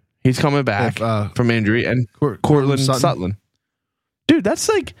Hamler. He's coming back from injury. And Cortland Sutton. Dude, that's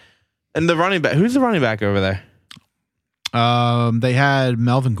like... And the running back... Who's the running back over there? They had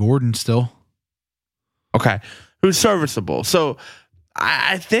Melvin Gordon still. Okay. Who's serviceable. So,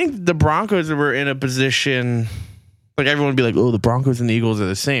 I think the Broncos were in a position... Like, everyone would be like, oh, the Broncos and the Eagles are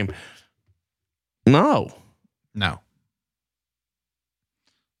the same. No.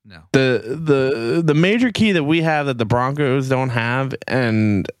 The major key that we have that the Broncos don't have,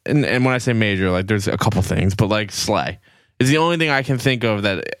 and when I say major, like there's a couple things, but like Slay is the only thing I can think of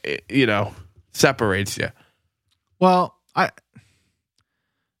that separates you. Well,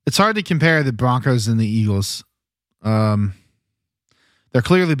 it's hard to compare the Broncos and the Eagles. They're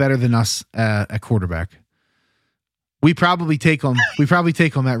clearly better than us at quarterback. We probably take them. We probably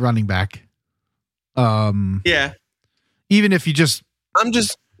take them at running back. Yeah. Even if you just, I'm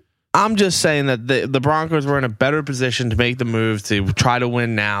just saying that the Broncos were in a better position to make the move to try to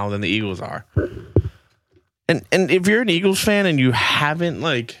win now than the Eagles are. And if you're an Eagles fan and you haven't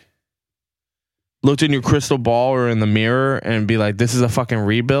like looked in your crystal ball or in the mirror and be like, this is a fucking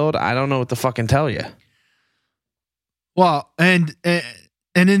rebuild, I don't know what to fucking tell you. Well, and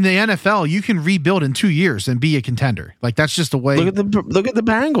in the NFL, you can rebuild in 2 years and be a contender. Like that's just the way. Look at the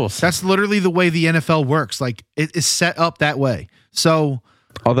Bengals. That's literally the way the NFL works. Like it is set up that way. So,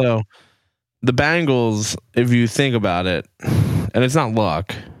 although the Bengals, if you think about it, and it's not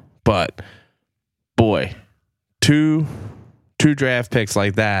luck, but boy, two draft picks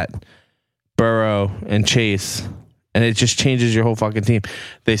like that, Burrow and Chase, and it just changes your whole fucking team.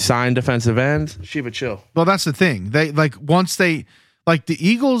 They signed defensive ends. Sheba chill. Well, that's the thing. They like once they. Like the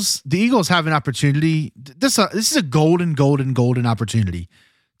Eagles have an opportunity. This is a golden opportunity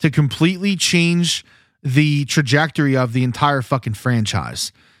to completely change the trajectory of the entire fucking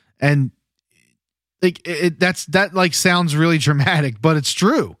franchise. And like that like sounds really dramatic, but it's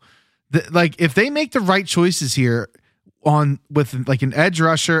true. Like if they make the right choices here with like an edge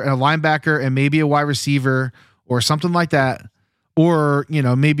rusher and a linebacker and maybe a wide receiver or something like that, or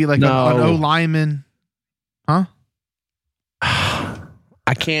maybe like an O lineman, huh?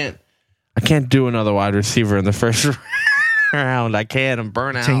 I can't do another wide receiver in the first round. I can't. I'm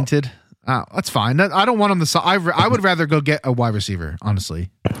burnt out. Tainted. Oh, that's fine. I don't want him to. I would rather go get a wide receiver, honestly.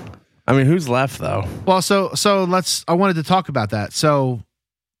 I mean, who's left though? Well, so I wanted to talk about that. So,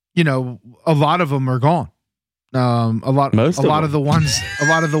 a lot of them are gone. A lot of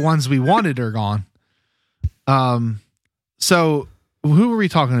the ones we wanted are gone. So who were we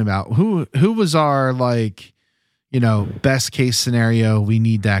talking about? Who was our like? Best case scenario, we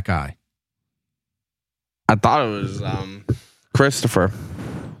need that guy. I thought it was Christopher.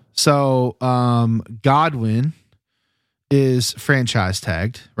 So Godwin is franchise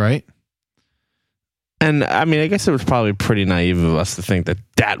tagged, right? And I mean, I guess it was probably pretty naive of us to think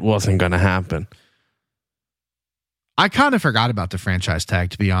that wasn't going to happen. I kind of forgot about the franchise tag,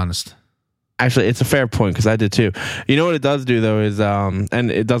 to be honest. Actually, it's a fair point because I did too. You know what it does do though is, and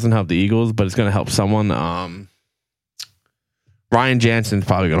it doesn't help the Eagles, but it's going to help someone. Ryan Jansen's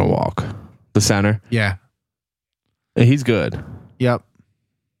probably going to walk, the center. Yeah. He's good. Yep.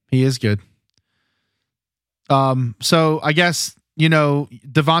 He is good. So I guess,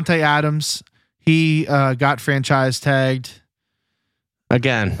 Devontae Adams, he got franchise tagged.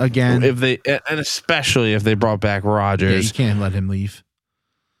 Again. And especially if they brought back Rodgers. Yeah, you can't let him leave.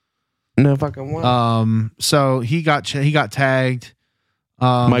 No fucking way. So he got tagged.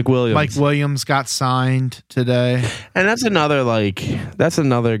 Mike Williams got signed today. And that's another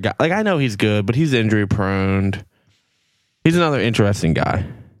guy. Like, I know he's good, but he's injury prone. He's another interesting guy.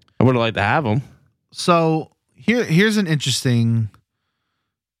 I would have liked to have him. So here's an interesting,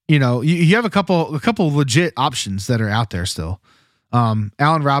 you have a couple legit options that are out there still. Allen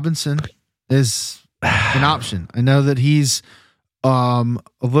Robinson is an option. I know that he's a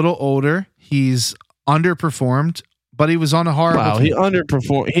little older. He's underperformed, but he was on a horrible team. He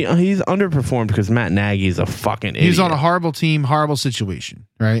underperformed. He's underperformed because Matt Nagy's a fucking idiot. He's on a horrible team, horrible situation,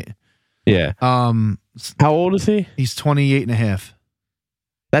 right? Yeah. How old is he? He's 28 and a half.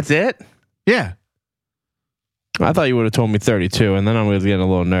 That's it? Yeah. I thought you would have told me 32, and then I was getting a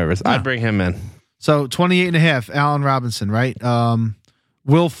little nervous. No. I'd bring him in. So 28 and a half, Allen Robinson, right?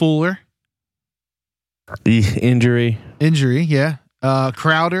 Will Fuller. Injury, yeah.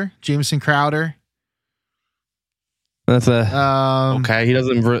 Crowder, Jamison Crowder. That's okay. He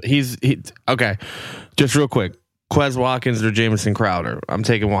doesn't. He's okay. Just real quick, Quez Watkins or Jamison Crowder. I'm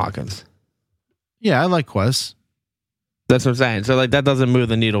taking Watkins. Yeah, I like Quez. That's what I'm saying. So like that doesn't move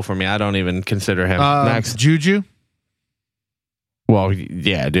the needle for me. I don't even consider him. Next, Juju. Well,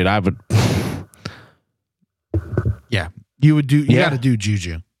 yeah, dude. I would. Yeah, you would do. You got to do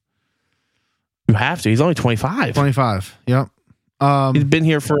Juju. You have to. He's only 25. 25. Yep. He's been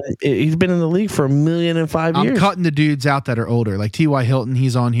in the league for 1,000,005 years. I'm cutting the dudes out that are older, like T.Y. Hilton.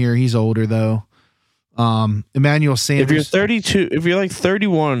 He's on here. He's older though. Emmanuel Sanders. If you're 32, if you're like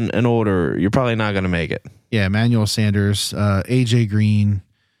 31 and older, you're probably not going to make it. Yeah, Emmanuel Sanders, AJ Green,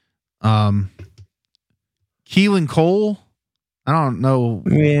 Keelan Cole. I don't know.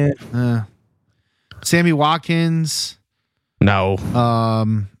 Yeah. Sammy Watkins. No.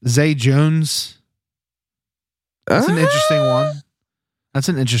 Zay Jones. That's an interesting one. That's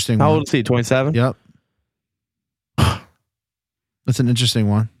an interesting one. How old is he? 27? Yep. That's an interesting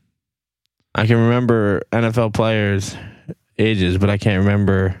one. I can remember NFL players' ages, but I can't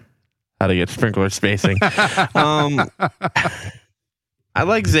remember how to get sprinkler spacing. I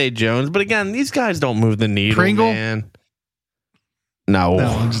like Zay Jones, but again, these guys don't move the needle, Pringle? man. No,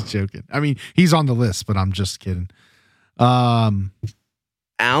 I'm just joking. I mean, he's on the list, but I'm just kidding. Allen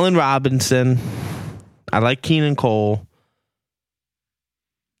Robinson. I like Keenan Cole.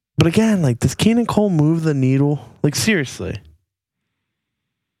 But again, like, does Keenan Cole move the needle? Like, seriously.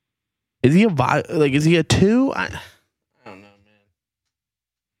 Is he is he a 2? I don't know,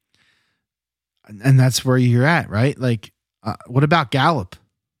 man. And that's where you're at, right? Like, what about Gallup?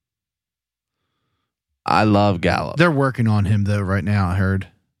 I love Gallup. They're working on him though right now, I heard.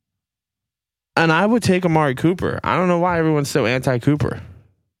 And I would take Amari Cooper. I don't know why everyone's so anti-Cooper.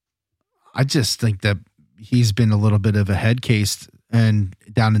 I just think that he's been a little bit of a head case and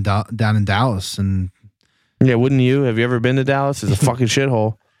down in Dallas, and yeah, wouldn't you? Have you ever been to Dallas? It's a fucking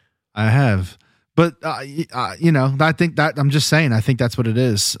shithole. I have, but I think that I'm just saying. I think that's what it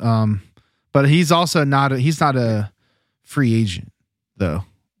is. But he's also not a free agent though.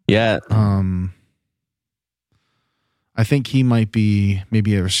 Yeah. I think he might be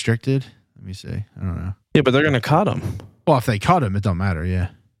maybe a restricted. Let me see. I don't know. Yeah, but they're gonna cut him. Well, if they cut him, it don't matter. Yeah.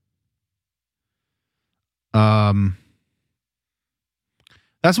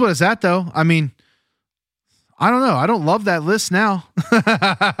 That's what it's at, though. I mean, I don't know. I don't love that list now.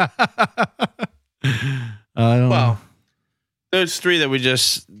 Well, those three that we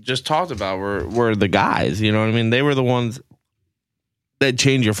just talked about were the guys. You know what I mean? They were the ones that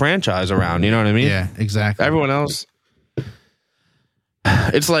change your franchise around. You know what I mean? Yeah, exactly. Everyone else,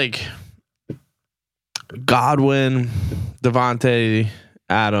 it's like Godwin, Devontae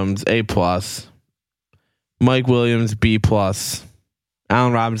Adams, A+, Mike Williams, B+,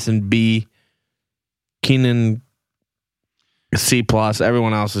 Allen Robinson, B, Keenan, C+.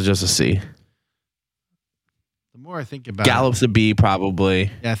 Everyone else is just a C. The more I think about Gallup's a B, probably.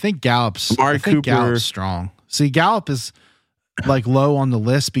 Yeah, I think Gallup's Cooper strong. See, Gallup is like low on the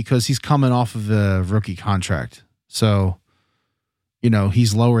list because he's coming off of a rookie contract. So,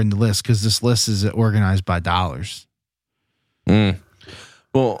 he's lower in the list because this list is organized by dollars.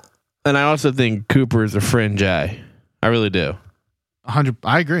 Well, and I also think Cooper is a fringe A. I really do. 100.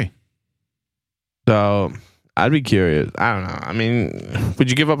 I agree. So I'd be curious. I don't know. I mean, would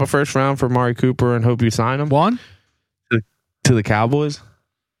you give up a first round for Amari Cooper and hope you sign him? One to the Cowboys?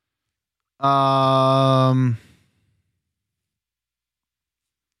 Although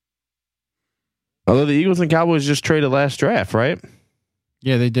the Eagles and Cowboys just traded last draft, right?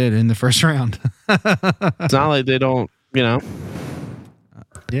 Yeah, they did in the first round. It's not like they don't,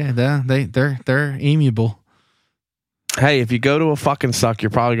 Yeah, they're amiable. Hey, if you go to a fucking suck, you're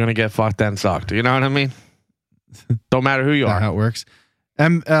probably going to get fucked and sucked. You know what I mean? Don't matter who you are. How it works.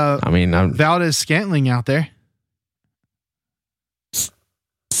 Valdez Scantling out there.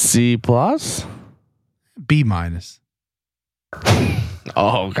 C+? B-.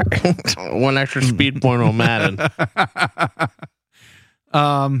 Oh, okay. One extra speed point on Madden.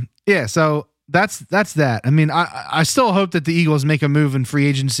 Yeah, so that's that. I mean, I still hope that the Eagles make a move in free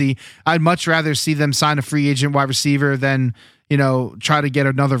agency. I'd much rather see them sign a free agent wide receiver than, try to get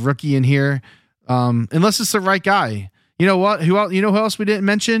another rookie in here. Unless it's the right guy. You know what? Who else we didn't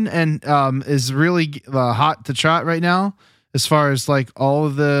mention and is really hot to trot right now as far as like all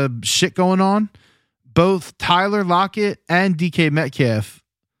of the shit going on? Both Tyler Lockett and DK Metcalf,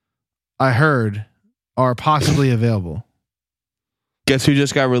 I heard, are possibly available. Guess who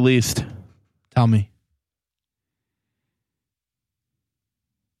just got released? Tell me.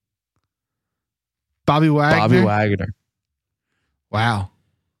 Bobby Wagner. Wow.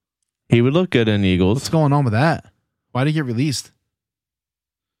 He would look good in Eagles. What's going on with that? Why did he get released?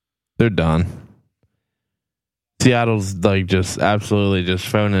 They're done. Seattle's like just absolutely just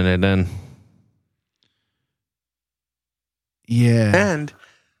phoning it in. Yeah. And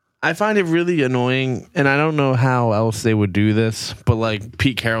I find it really annoying, and I don't know how else they would do this, but like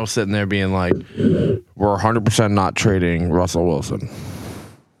Pete Carroll sitting there being like, we're 100% not trading Russell Wilson.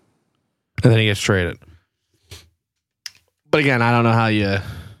 And then he gets traded. But again, I don't know how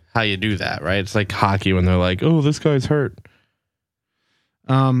you do that, right? It's like hockey when they're like, oh, this guy's hurt.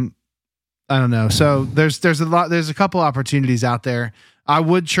 I don't know. So there's a couple opportunities out there. I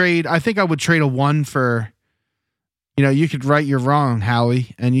think I would trade a 1 for, you could right your wrong,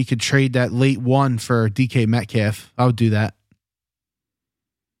 Howie, and you could trade that late 1 for DK Metcalf. I would do that.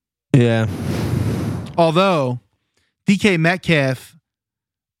 Yeah. Although DK Metcalf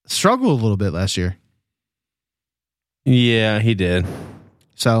struggled a little bit last year. Yeah, he did.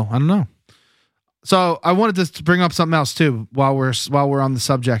 So I don't know. So I wanted to bring up something else too while we're on the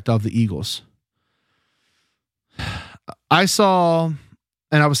subject of the Eagles. I saw,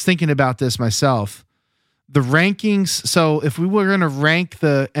 and I was thinking about this myself, the rankings. So if we were going to rank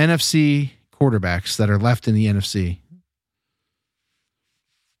the NFC quarterbacks that are left in the NFC,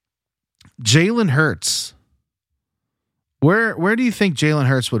 Jalen Hurts, where do you think Jalen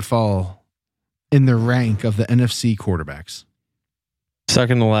Hurts would fall in the rank of the NFC quarterbacks?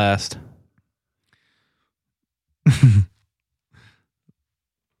 Second to last.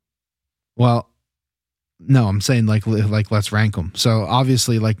 Well, no, I'm saying like let's rank them. So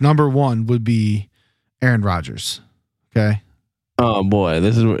obviously, like number 1 would be Aaron Rodgers. Okay. Oh boy,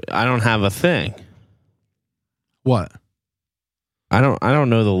 I don't have a thing. What? I don't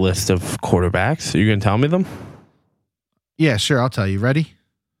know the list of quarterbacks. Are you gonna tell me them? Yeah, sure. I'll tell you. Ready?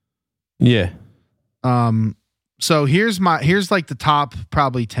 Yeah. So here's like the top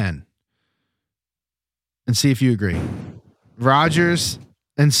probably 10. And see if you agree. Rodgers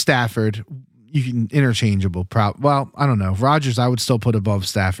and Stafford, you can interchangeable. Well, I don't know. Rodgers, I would still put above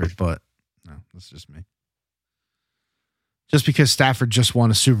Stafford, but no, that's just me. Just because Stafford just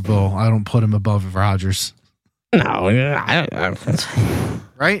won a Super Bowl, I don't put him above Rodgers. No,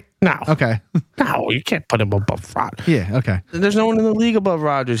 right? No. Okay. No, you can't put him above Rodgers. Yeah. Okay. There's no one in the league above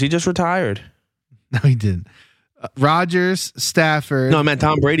Rodgers. He just retired. No, he didn't. Rodgers, Stafford. No, I meant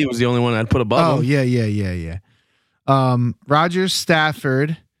Tom Brady was the only one I'd put above him. Yeah. Rodgers,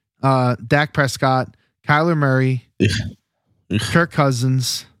 Stafford, Dak Prescott, Kyler Murray, Kirk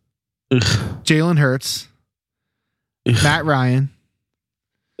Cousins, Jalen Hurts, Matt Ryan.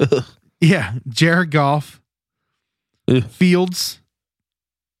 Yeah, Jared Goff, Fields.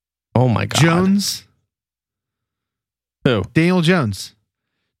 Oh my God. Jones. Who? Daniel Jones.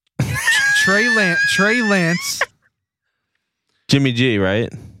 Trey Lance. Jimmy G,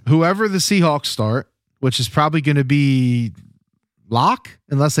 right? Whoever the Seahawks start, which is probably going to be Lock,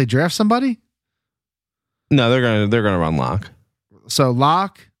 unless they draft somebody. No, they're gonna run Lock. So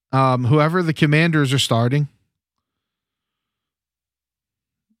Lock, whoever the Commanders are starting.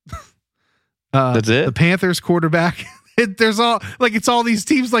 That's it. The Panthers quarterback. There's it's all these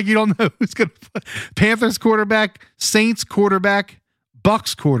teams like you don't know who's gonna play. Panthers quarterback, Saints quarterback,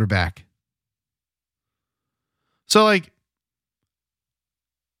 Bucks quarterback. So like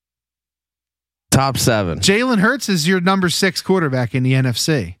top 7. Jalen Hurts is your number 6 quarterback in the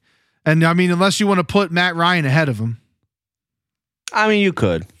NFC. And I mean, unless you want to put Matt Ryan ahead of him. I mean, you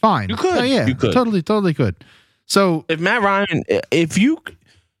could. Fine. You could. Oh, yeah, you could. Totally could. So if Matt Ryan,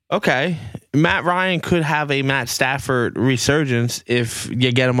 Matt Ryan could have a Matt Stafford resurgence if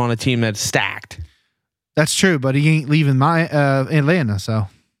you get him on a team that's stacked. That's true, but he ain't leaving my Atlanta, so.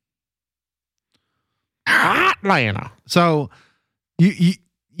 Atlanta. So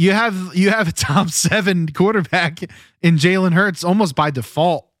you have a top 7 quarterback in Jalen Hurts almost by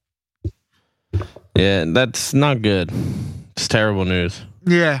default. Yeah, that's not good. It's terrible news.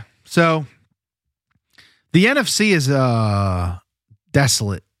 Yeah. So the NFC is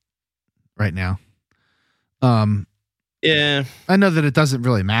desolate right now. Yeah. I know that it doesn't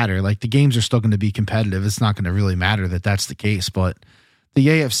really matter. Like the games are still going to be competitive. It's not going to really matter that that's the case. But the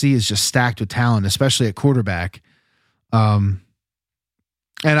AFC is just stacked with talent, especially at quarterback. And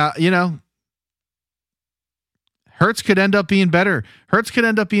Hurts could end up being better. Hurts could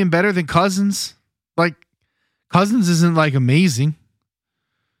end up being better than Cousins. Like Cousins isn't like amazing.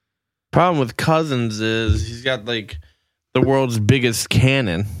 Problem with Cousins is he's got like the world's biggest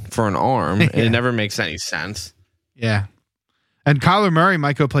cannon for an arm. And it never makes any sense. Yeah. And Kyler Murray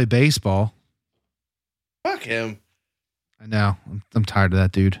might go play baseball. Fuck him. I know. I'm tired of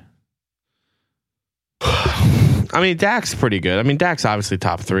that dude. I mean, Dak's pretty good. I mean, Dak's obviously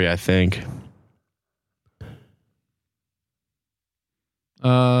top 3, I think.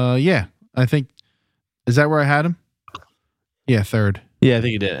 Yeah. I think. Is that where I had him? Yeah, 3rd. Yeah, I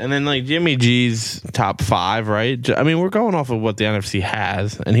think he did. And then like Jimmy G's top 5, right? I mean, we're going off of what the NFC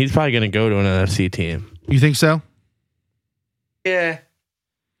has, and he's probably going to go to an NFC team. You think so? Yeah.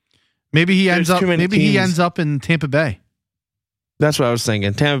 Maybe he ends up. Maybe teams. He ends up in Tampa Bay. That's what I was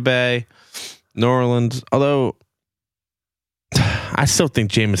thinking. Tampa Bay, New Orleans. Although I still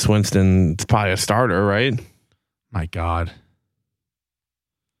think Jameis Winston's probably a starter, right? My God.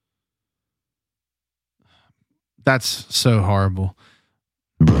 That's so horrible.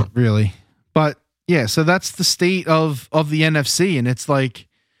 Really. But yeah, so that's the state of the NFC, and it's like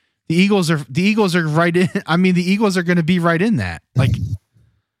the Eagles are right in. I mean, the Eagles are going to be right in that. Like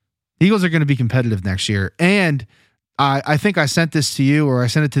the Eagles are going to be competitive next year. And I think I sent this to you, or I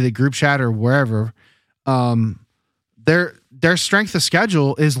sent it to the group chat or wherever. Their strength of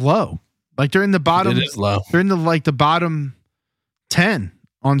schedule is low. Like they're in the bottom. It is low. They're in the bottom 10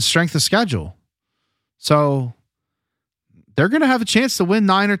 on strength of schedule. So they're going to have a chance to win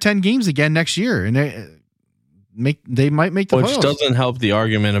 9 or 10 games again next year, and they might make the playoffs. Which doesn't help the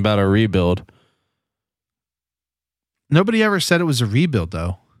argument about a rebuild. Nobody ever said it was a rebuild,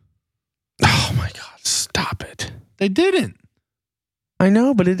 though. Oh my God! Stop it. They didn't. I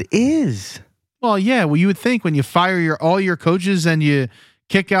know, but it is. Well, yeah. Well, you would think when you fire all your coaches and you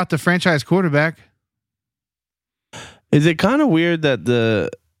kick out the franchise quarterback. Is it kind of weird that the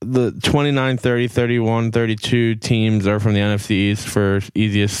 29, 30, 31, 32 teams are from the NFC East for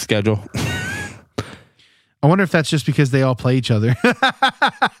easiest schedule? I wonder if that's just because they all play each other.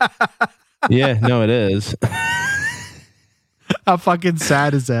 Yeah, no, it is. How fucking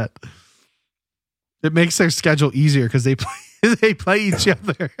sad is that? It makes their schedule easier because they play each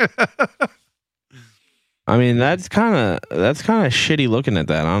other. I mean, that's kind of shitty looking at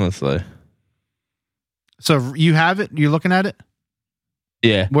that, honestly. So you have it? You're looking at it?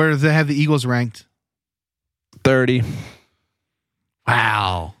 Yeah. Where do they have the Eagles ranked? 30.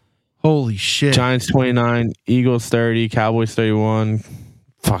 Wow. Holy shit. Giants 29, Eagles 30, Cowboys 31,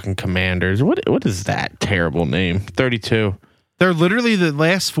 fucking Commanders. What is that terrible name? 32. They're literally the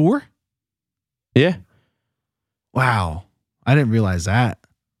last 4? Yeah. Wow. I didn't realize that.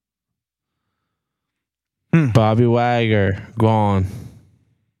 Bobby Wagner gone.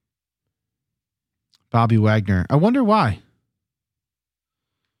 Bobby Wagner. I wonder why.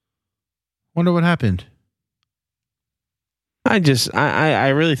 Wonder what happened. I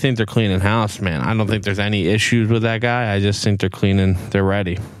really think they're cleaning house, man. I don't think there's any issues with that guy. I just think they're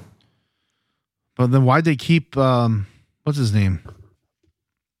ready. But then why'd they keep what's his name?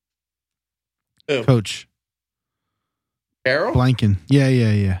 Who? Coach Carroll? Blanken.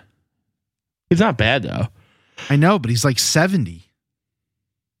 Yeah. He's not bad though. I know, but he's like 70.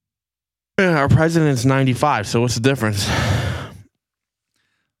 Yeah, our president's 95, so what's the difference?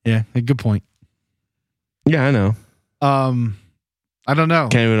 Yeah, a good point. Yeah, I know. I don't know.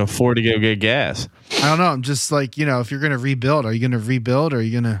 Can't even afford to go get gas. I don't know. I'm just like, if you're going to rebuild, are you going to rebuild or are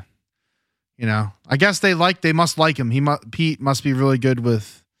you going to, I guess they must like him. Pete must be really good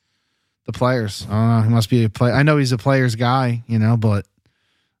with the players. I don't know. He must be a player. I know he's a player's guy, but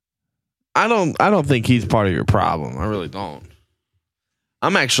I don't think he's part of your problem. I really don't.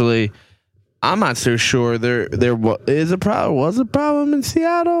 I'm not so sure there was a problem in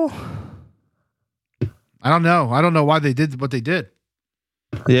Seattle. I don't know. I don't know why they did what they did.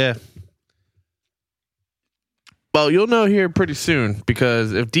 Yeah. Well, you'll know here pretty soon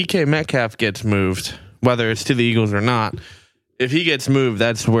because if DK Metcalf gets moved, whether it's to the Eagles or not, if he gets moved,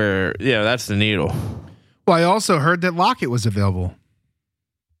 that's where, that's the needle. Well, I also heard that Lockett was available.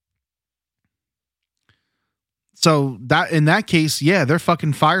 So in that case, they're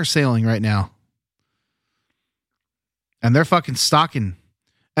fucking fire sailing right now. And they're fucking stocking.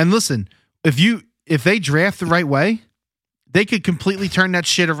 And listen, if they draft the right way, they could completely turn that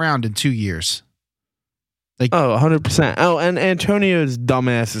shit around in 2 years. 100%. Oh, and Antonio's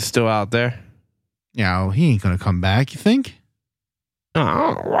dumbass is still out there. You know, he ain't gonna come back. You think?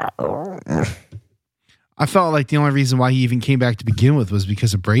 Oh. I felt like the only reason why he even came back to begin with was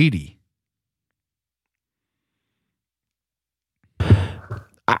because of Brady.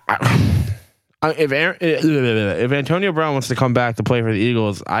 If Antonio Brown wants to come back to play for the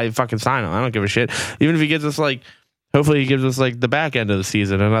Eagles, I fucking sign him. I don't give a shit. Even if he gives us like, hopefully he gives us like the back end of the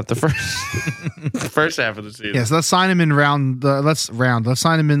season and not the first half of the season. Yeah, so let's sign him in let's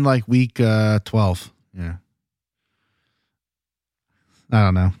sign him in like week 12. Yeah. I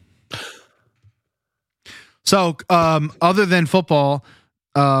don't know. So, other than football,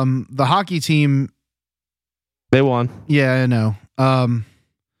 the hockey team, they won. Yeah, I know.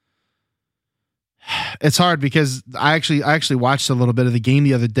 It's hard because I actually watched a little bit of the game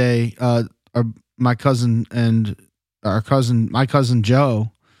the other day. My cousin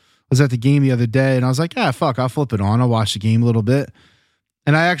Joe was at the game the other day, and I was like, "Yeah, fuck, I'll flip it on. I'll watch the game a little bit."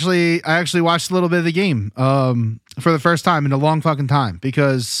 And I actually watched a little bit of the game for the first time in a long fucking time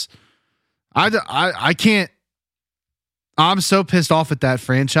because I can't. I'm so pissed off at that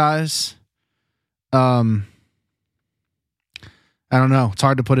franchise. I don't know. It's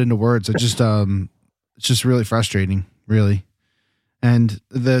hard to put into words. It's just really frustrating, really. And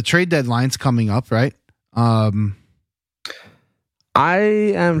the trade deadline's coming up, right? I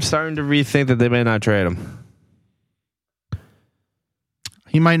am starting to rethink that they may not trade him.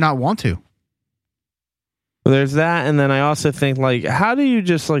 He might not want to. There's that, and then I also think like, how do you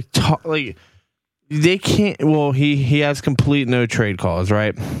just like talk like they can't? Well, he has complete no trade clause,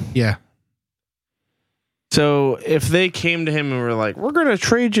 right? Yeah. So if they came to him and were like, "We're going to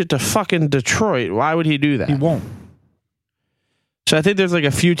trade you to fucking Detroit," why would he do that? He won't. So I think there's like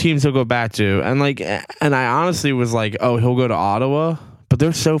a few teams he'll go back to, and I honestly was like, "Oh, he'll go to Ottawa," but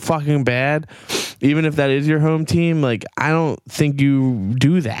they're so fucking bad. Even if that is your home team, like I don't think you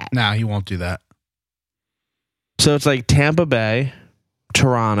do that. Nah, he won't do that. So it's like Tampa Bay,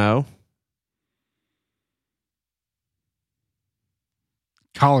 Toronto,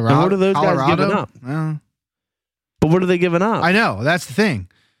 Colorado. And what are those guys giving up? But what are they giving up? I know, that's the thing.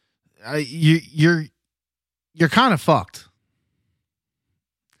 You're kind of fucked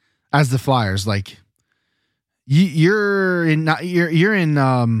as the Flyers. Like you're in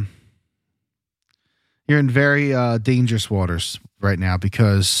very dangerous waters right now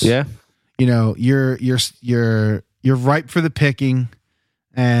because you know you're ripe for the picking,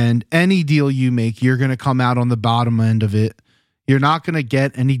 and any deal you make, you're going to come out on the bottom end of it. You're not going to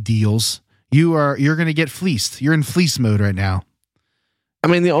get any deals. You're going to get fleeced. You're in fleece mode right now. I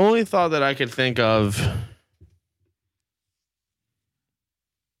mean, the only thought that I could think of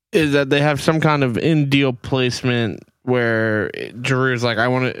is that they have some kind of in-deal placement where Drew's like,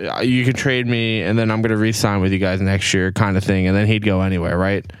 you can trade me and then I'm going to re-sign with you guys next year kind of thing. And then he'd go anywhere,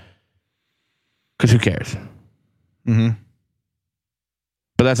 right? Because who cares? Mm-hmm.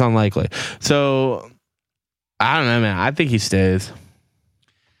 But that's unlikely. So, I don't know, man. I think he stays.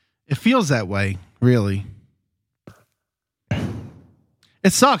 It feels that way, really.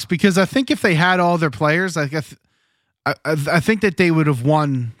 It sucks because I think if they had all their players, I think that they would have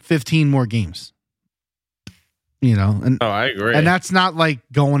won 15 more games. You know, and I agree. And that's not like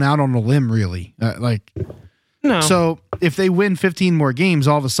going out on a limb, really. No. So if they win 15 more games,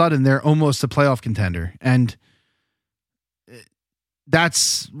 all of a sudden they're almost a playoff contender, and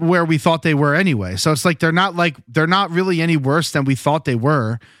that's where we thought they were anyway. So it's like they're not really any worse than we thought they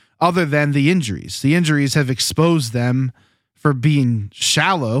were, other than the injuries. The injuries have exposed them for being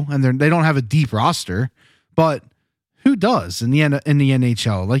shallow, and they don't have a deep roster. But who does in the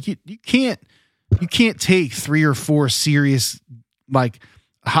NHL? Like you can't take 3 or 4 serious like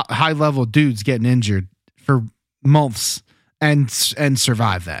high level dudes getting injured for months and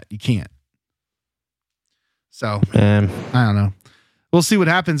survive that. You can't. So I don't know. We'll see what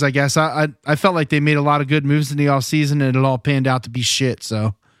happens, I guess. I felt like they made a lot of good moves in the offseason, and it all panned out to be shit.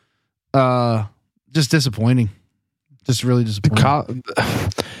 So just disappointing. Just really disappointing.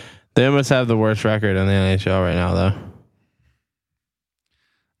 They almost have the worst record in the NHL right now, though.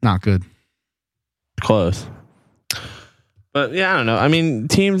 Not good. Close. But yeah, I don't know. I mean,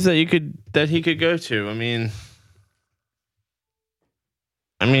 teams that he could go to. I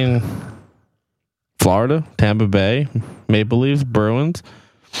mean, Florida, Tampa Bay, Maple Leafs, Bruins,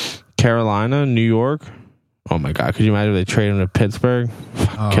 Carolina, New York. Oh my God! Could you imagine if they trade him to Pittsburgh?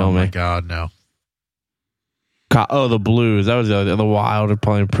 Kill me. Oh my God, no. The Blues. That was the Wild are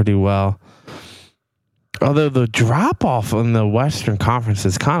playing pretty well. Although the drop off in the Western Conference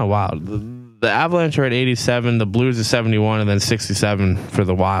is kind of wild. The Avalanche are at 87, the Blues are 71, and then 67 for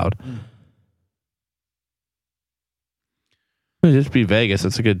the Wild. It'd just be Vegas.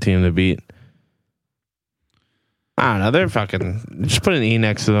 It's a good team to beat. I don't know. They're fucking. Just put an E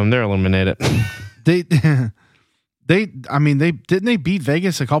next to them. They're eliminated. They didn't they beat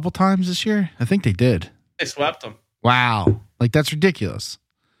Vegas a couple times this year? I think they did. They swept them. Wow. Like that's ridiculous.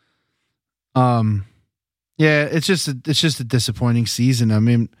 Yeah, it's just a disappointing season. I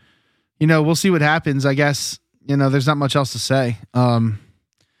mean, we'll see what happens. I guess, there's not much else to say.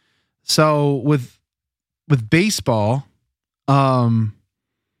 So with baseball,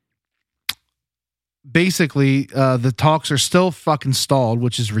 basically, the talks are still fucking stalled,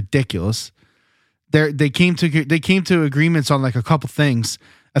 which is ridiculous. They came to agreements on like a couple things.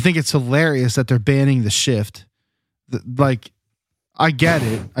 I think it's hilarious that they're banning the shift. Like, I get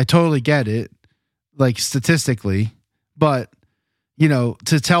it. I totally get it. Like statistically, but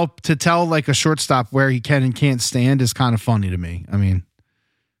to tell like a shortstop where he can and can't stand is kind of funny to me. I mean,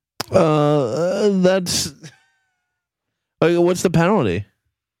 that's what's the penalty?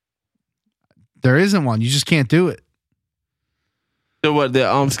 There isn't one. You just can't do it. So what? The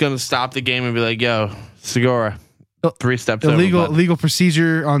ump's gonna stop the game and be like, "Yo, Segura, 3 steps illegal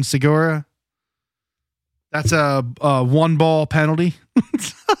procedure on Segura." That's a 1-ball penalty.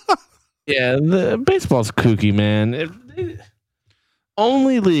 Yeah, the baseball's kooky, man.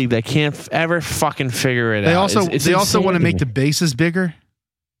 Only league that can't ever fucking figure it out. They also want to make the bases bigger.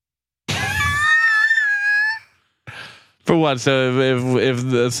 For what? So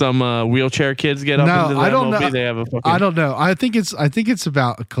if some wheelchair kids get up into the I don't MLB, know. they have a fucking. I don't know. I think it's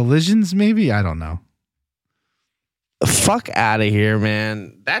about collisions. Maybe I don't know. Fuck out of here,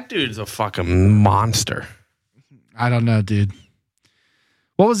 man. That dude's a fucking monster. I don't know, dude.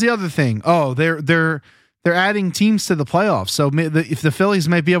 What was the other thing? Oh, they're adding teams to the playoffs. So if the Phillies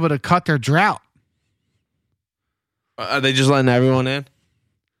might be able to cut their drought, are they just letting everyone in?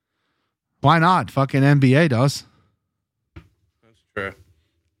 Why not? Fucking NBA does. That's true.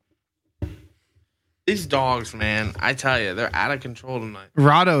 These dogs, man, I tell you, they're out of control tonight.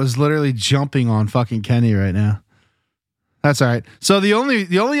 Rado is literally jumping on fucking Kenny right now. That's all right. So the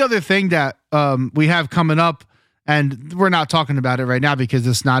only other thing that we have coming up. And we're not talking about it right now because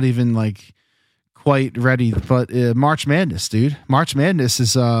it's not even like quite ready. But March Madness, dude, March Madness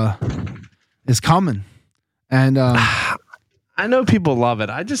is coming, and I know people love it.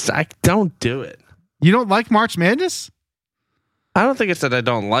 I don't do it. You don't like March Madness? I don't think it's that I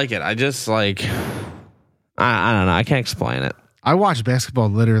don't like it. I just like I don't know. I can't explain it. I watch basketball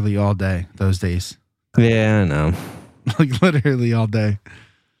literally all day those days. Yeah, I know. Like literally all day.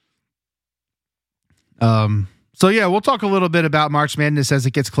 So yeah, we'll talk a little bit about March Madness as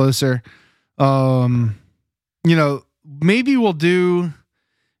it gets closer. Maybe we'll do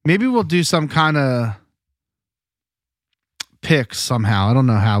some kind of picks somehow. I don't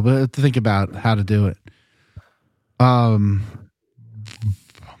know how, but I have to think about how to do it. But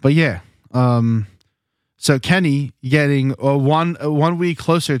yeah. So Kenny getting one week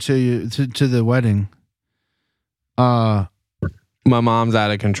closer to the wedding. My mom's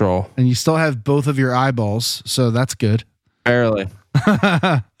out of control. And you still have both of your eyeballs, so that's good. Barely.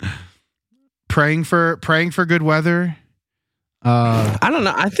 Praying for good weather. I don't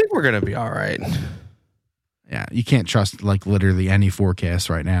know. I think we're gonna be all right. Yeah, you can't trust like literally any forecast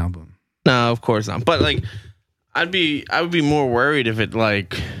right now. But no, of course not. But like, I would be more worried if it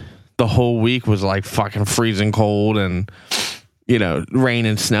like the whole week was like fucking freezing cold and rain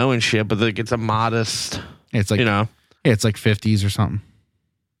and snow and shit. But like it's a modest. It's like it's like 50s or something.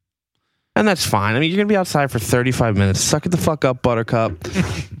 And that's fine. I mean, you're going to be outside for 35 minutes. Suck it the fuck up, Buttercup.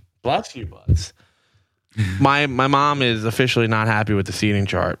 Bless you, buds. My mom is officially not happy with the seating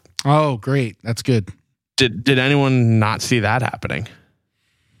chart. Oh, great. That's good. Did anyone not see that happening?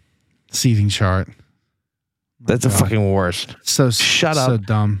 Seating chart. That's the fucking worst. Shut up. So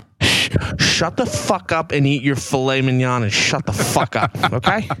dumb. Shut the fuck up and eat your filet mignon and shut the fuck up,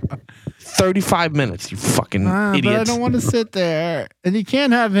 okay? 35 minutes, you fucking idiots. But I don't want to sit there. And you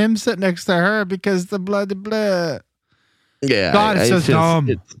can't have him sit next to her because the blah. Yeah. God, it's so dumb.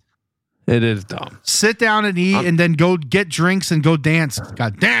 It is dumb. Sit down and eat and then go get drinks and go dance.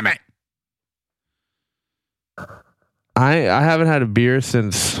 God damn it. I haven't had a beer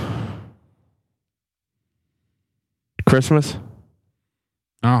since Christmas.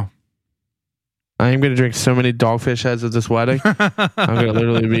 Oh. I am going to drink so many dogfish heads at this wedding. I'm going to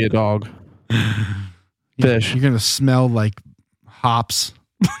literally be a dog. Fish. You're going to smell like hops.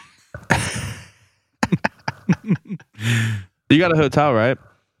 You got a hotel, right?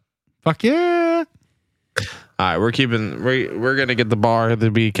 Fuck yeah. All right, we're going to get the bar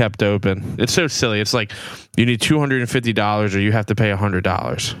to be kept open. It's so silly. It's like you need $250 or you have to pay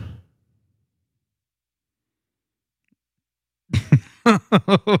 $100.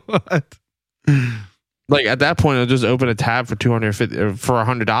 What? Like at that point, I'll just open a tab for $250 or for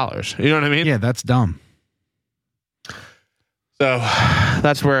 $100. You know what I mean? Yeah, that's dumb. So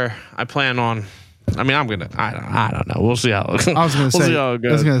that's where I plan on. I mean, I don't know. We'll see how it looks. I was gonna we'll say. see how it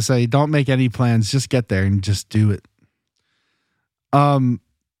goes. I was gonna say, don't make any plans. Just get there and just do it.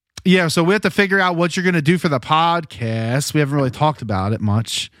 Yeah. So we have to figure out what you're gonna do for the podcast. We haven't really talked about it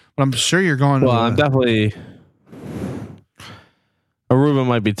much, but I'm sure you're going. Well, I'm definitely. Aruba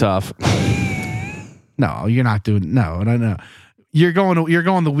might be tough. No, you're not doing. No. You're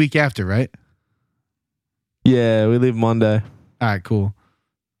going the week after, right? Yeah, we leave Monday. All right, cool.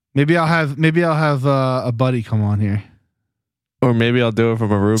 Maybe I'll have a buddy come on here. Or maybe I'll do it from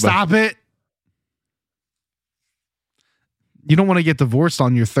Aruba. Stop it. You don't want to get divorced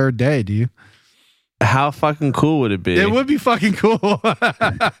on your third day, do you? How fucking cool would it be? It would be fucking cool.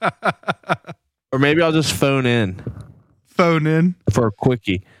 Or maybe I'll just phone in. Phone in for a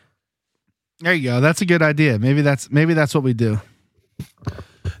quickie. There you go. That's a good idea. Maybe that's what we do.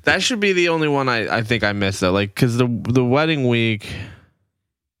 That should be the only one I think I missed though. Like, cause the wedding week,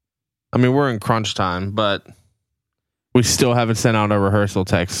 I mean, we're in crunch time, but we still haven't sent out a rehearsal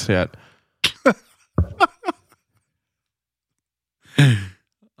text yet.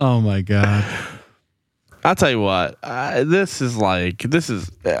 Oh my God. I'll tell you what, I used to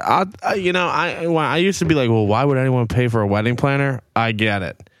be like, well, why would anyone pay for a wedding planner? I get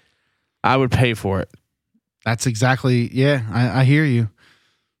it. I would pay for it. That's exactly, yeah, I hear you.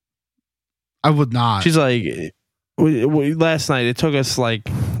 I would not. She's like, we last night, it took us like,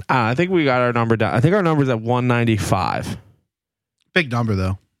 I think we got our number down. I think our number's at 195. Big number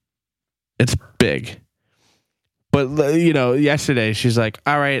though. It's big. But, yesterday she's like,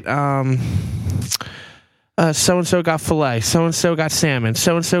 all right, so-and-so got filet, so-and-so got salmon,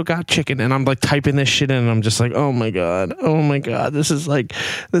 so-and-so got chicken. And I'm like typing this shit in and I'm just like, oh my God. This is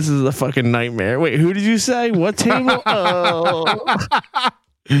a fucking nightmare. Wait, who did you say? What table? Oh.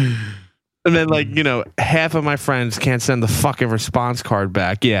 And then half of my friends can't send the fucking response card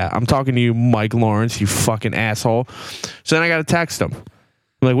back. Yeah, I'm talking to you, Mike Lawrence, you fucking asshole. So then I got to text them.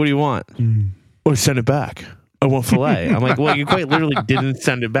 I'm like, what do you want? Or send it back. I want filet. I'm like, well, you quite literally didn't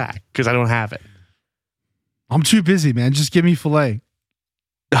send it back because I don't have it. I'm too busy, man. Just give me filet.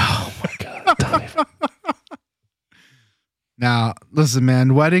 Oh my God. Now, listen,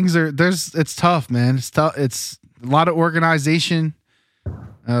 man, weddings it's tough, man. It's tough. It's a lot of organization,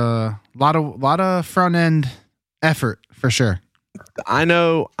 a lot of front end effort for sure. I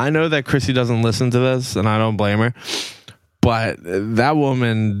know that Chrissy doesn't listen to this and I don't blame her. But that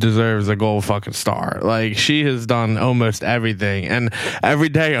woman deserves a gold fucking star. Like, she has done almost everything. And every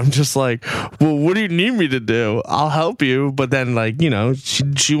day I'm just like, well, what do you need me to do? I'll help you. But then,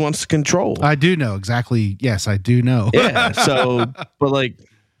 she wants control. I do know exactly. Yes, I do know. Yeah. So, but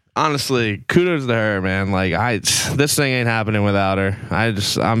honestly, kudos to her, man. This thing ain't happening without her.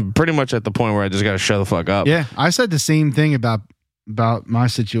 I'm pretty much at the point where I just got to show the fuck up. Yeah. I said the same thing about my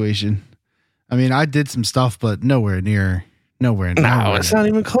situation. I mean, I did some stuff, but nowhere near. No, it's not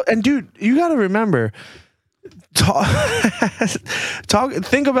even close. And dude, you got to remember, think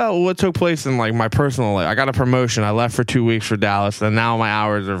about what took place in my personal life. I got a promotion. I left for 2 weeks for Dallas, and now my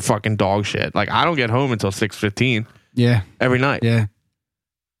hours are fucking dog shit. I don't get home until 6:15. Yeah, every night. Yeah.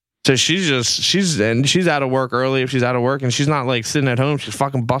 So she's out of work early if she's out of work, and she's not sitting at home. She's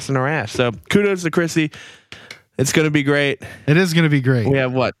fucking busting her ass. So kudos to Chrissy. It's gonna be great. It is gonna be great. We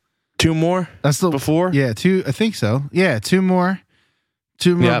have what? 2 more? That's the before? Yeah, 2. I think so. Yeah, 2 more.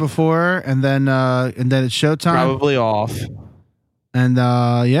 2 more before, and then it's showtime. Probably off. And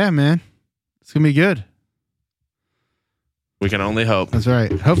yeah, man, it's gonna be good. We can only hope. That's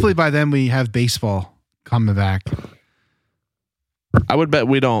right. Hopefully by then we have baseball coming back. I would bet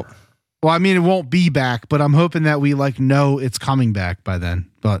we don't. Well, I mean, it won't be back, but I'm hoping that we know it's coming back by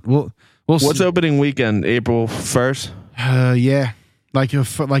then. But we'll What's see. Opening weekend? April 1st? Yeah. It was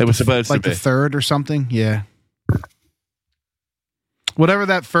supposed to be 3rd or something. Yeah. Whatever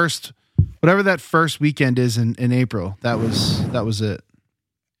that first weekend is in April, that was it.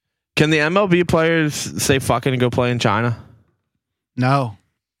 Can the MLB players say fucking and go play in China? No.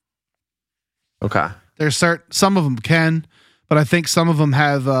 Okay. Some of them can, but I think some of them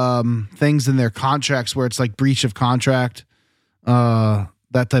have things in their contracts where it's breach of contract,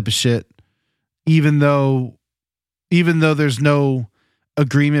 that type of shit. Even though there's no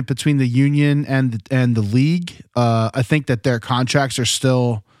agreement between the union and the league, I think that their contracts are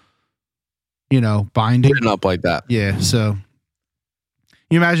still, binding. Written up like that. Yeah. So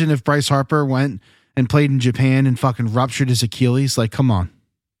you imagine if Bryce Harper went and played in Japan and fucking ruptured his Achilles? Come on.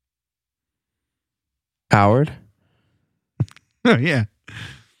 Howard? Yeah.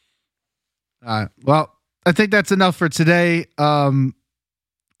 Well, I think that's enough for today.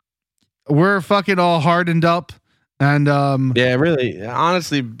 We're fucking all hardened up, and yeah, really,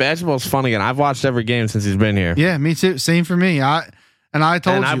 honestly, basketball's fun again. I've watched every game since he's been here. Yeah, me too. Same for me.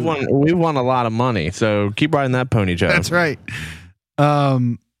 We won a lot of money, so keep riding that pony, Joe. That's right.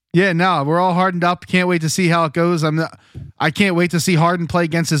 Yeah, no, we're all hardened up. Can't wait to see how it goes. I can't wait to see Harden play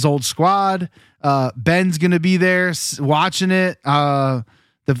against his old squad. Ben's gonna be there watching it. The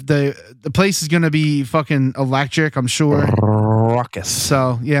place is gonna be fucking electric, I'm sure. Ruckus.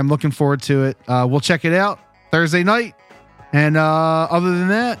 So yeah, I'm looking forward to it. We'll check it out Thursday night. And other than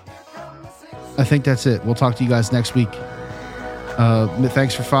that, I think that's it. We'll talk to you guys next week.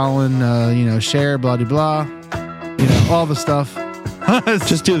 Thanks for following. Share, blah blah blah. All the stuff.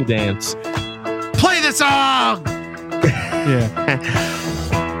 Just do the dance. Play the song. Yeah.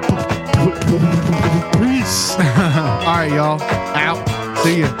 Peace. All right, y'all. Out.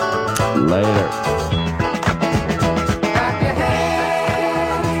 See you later.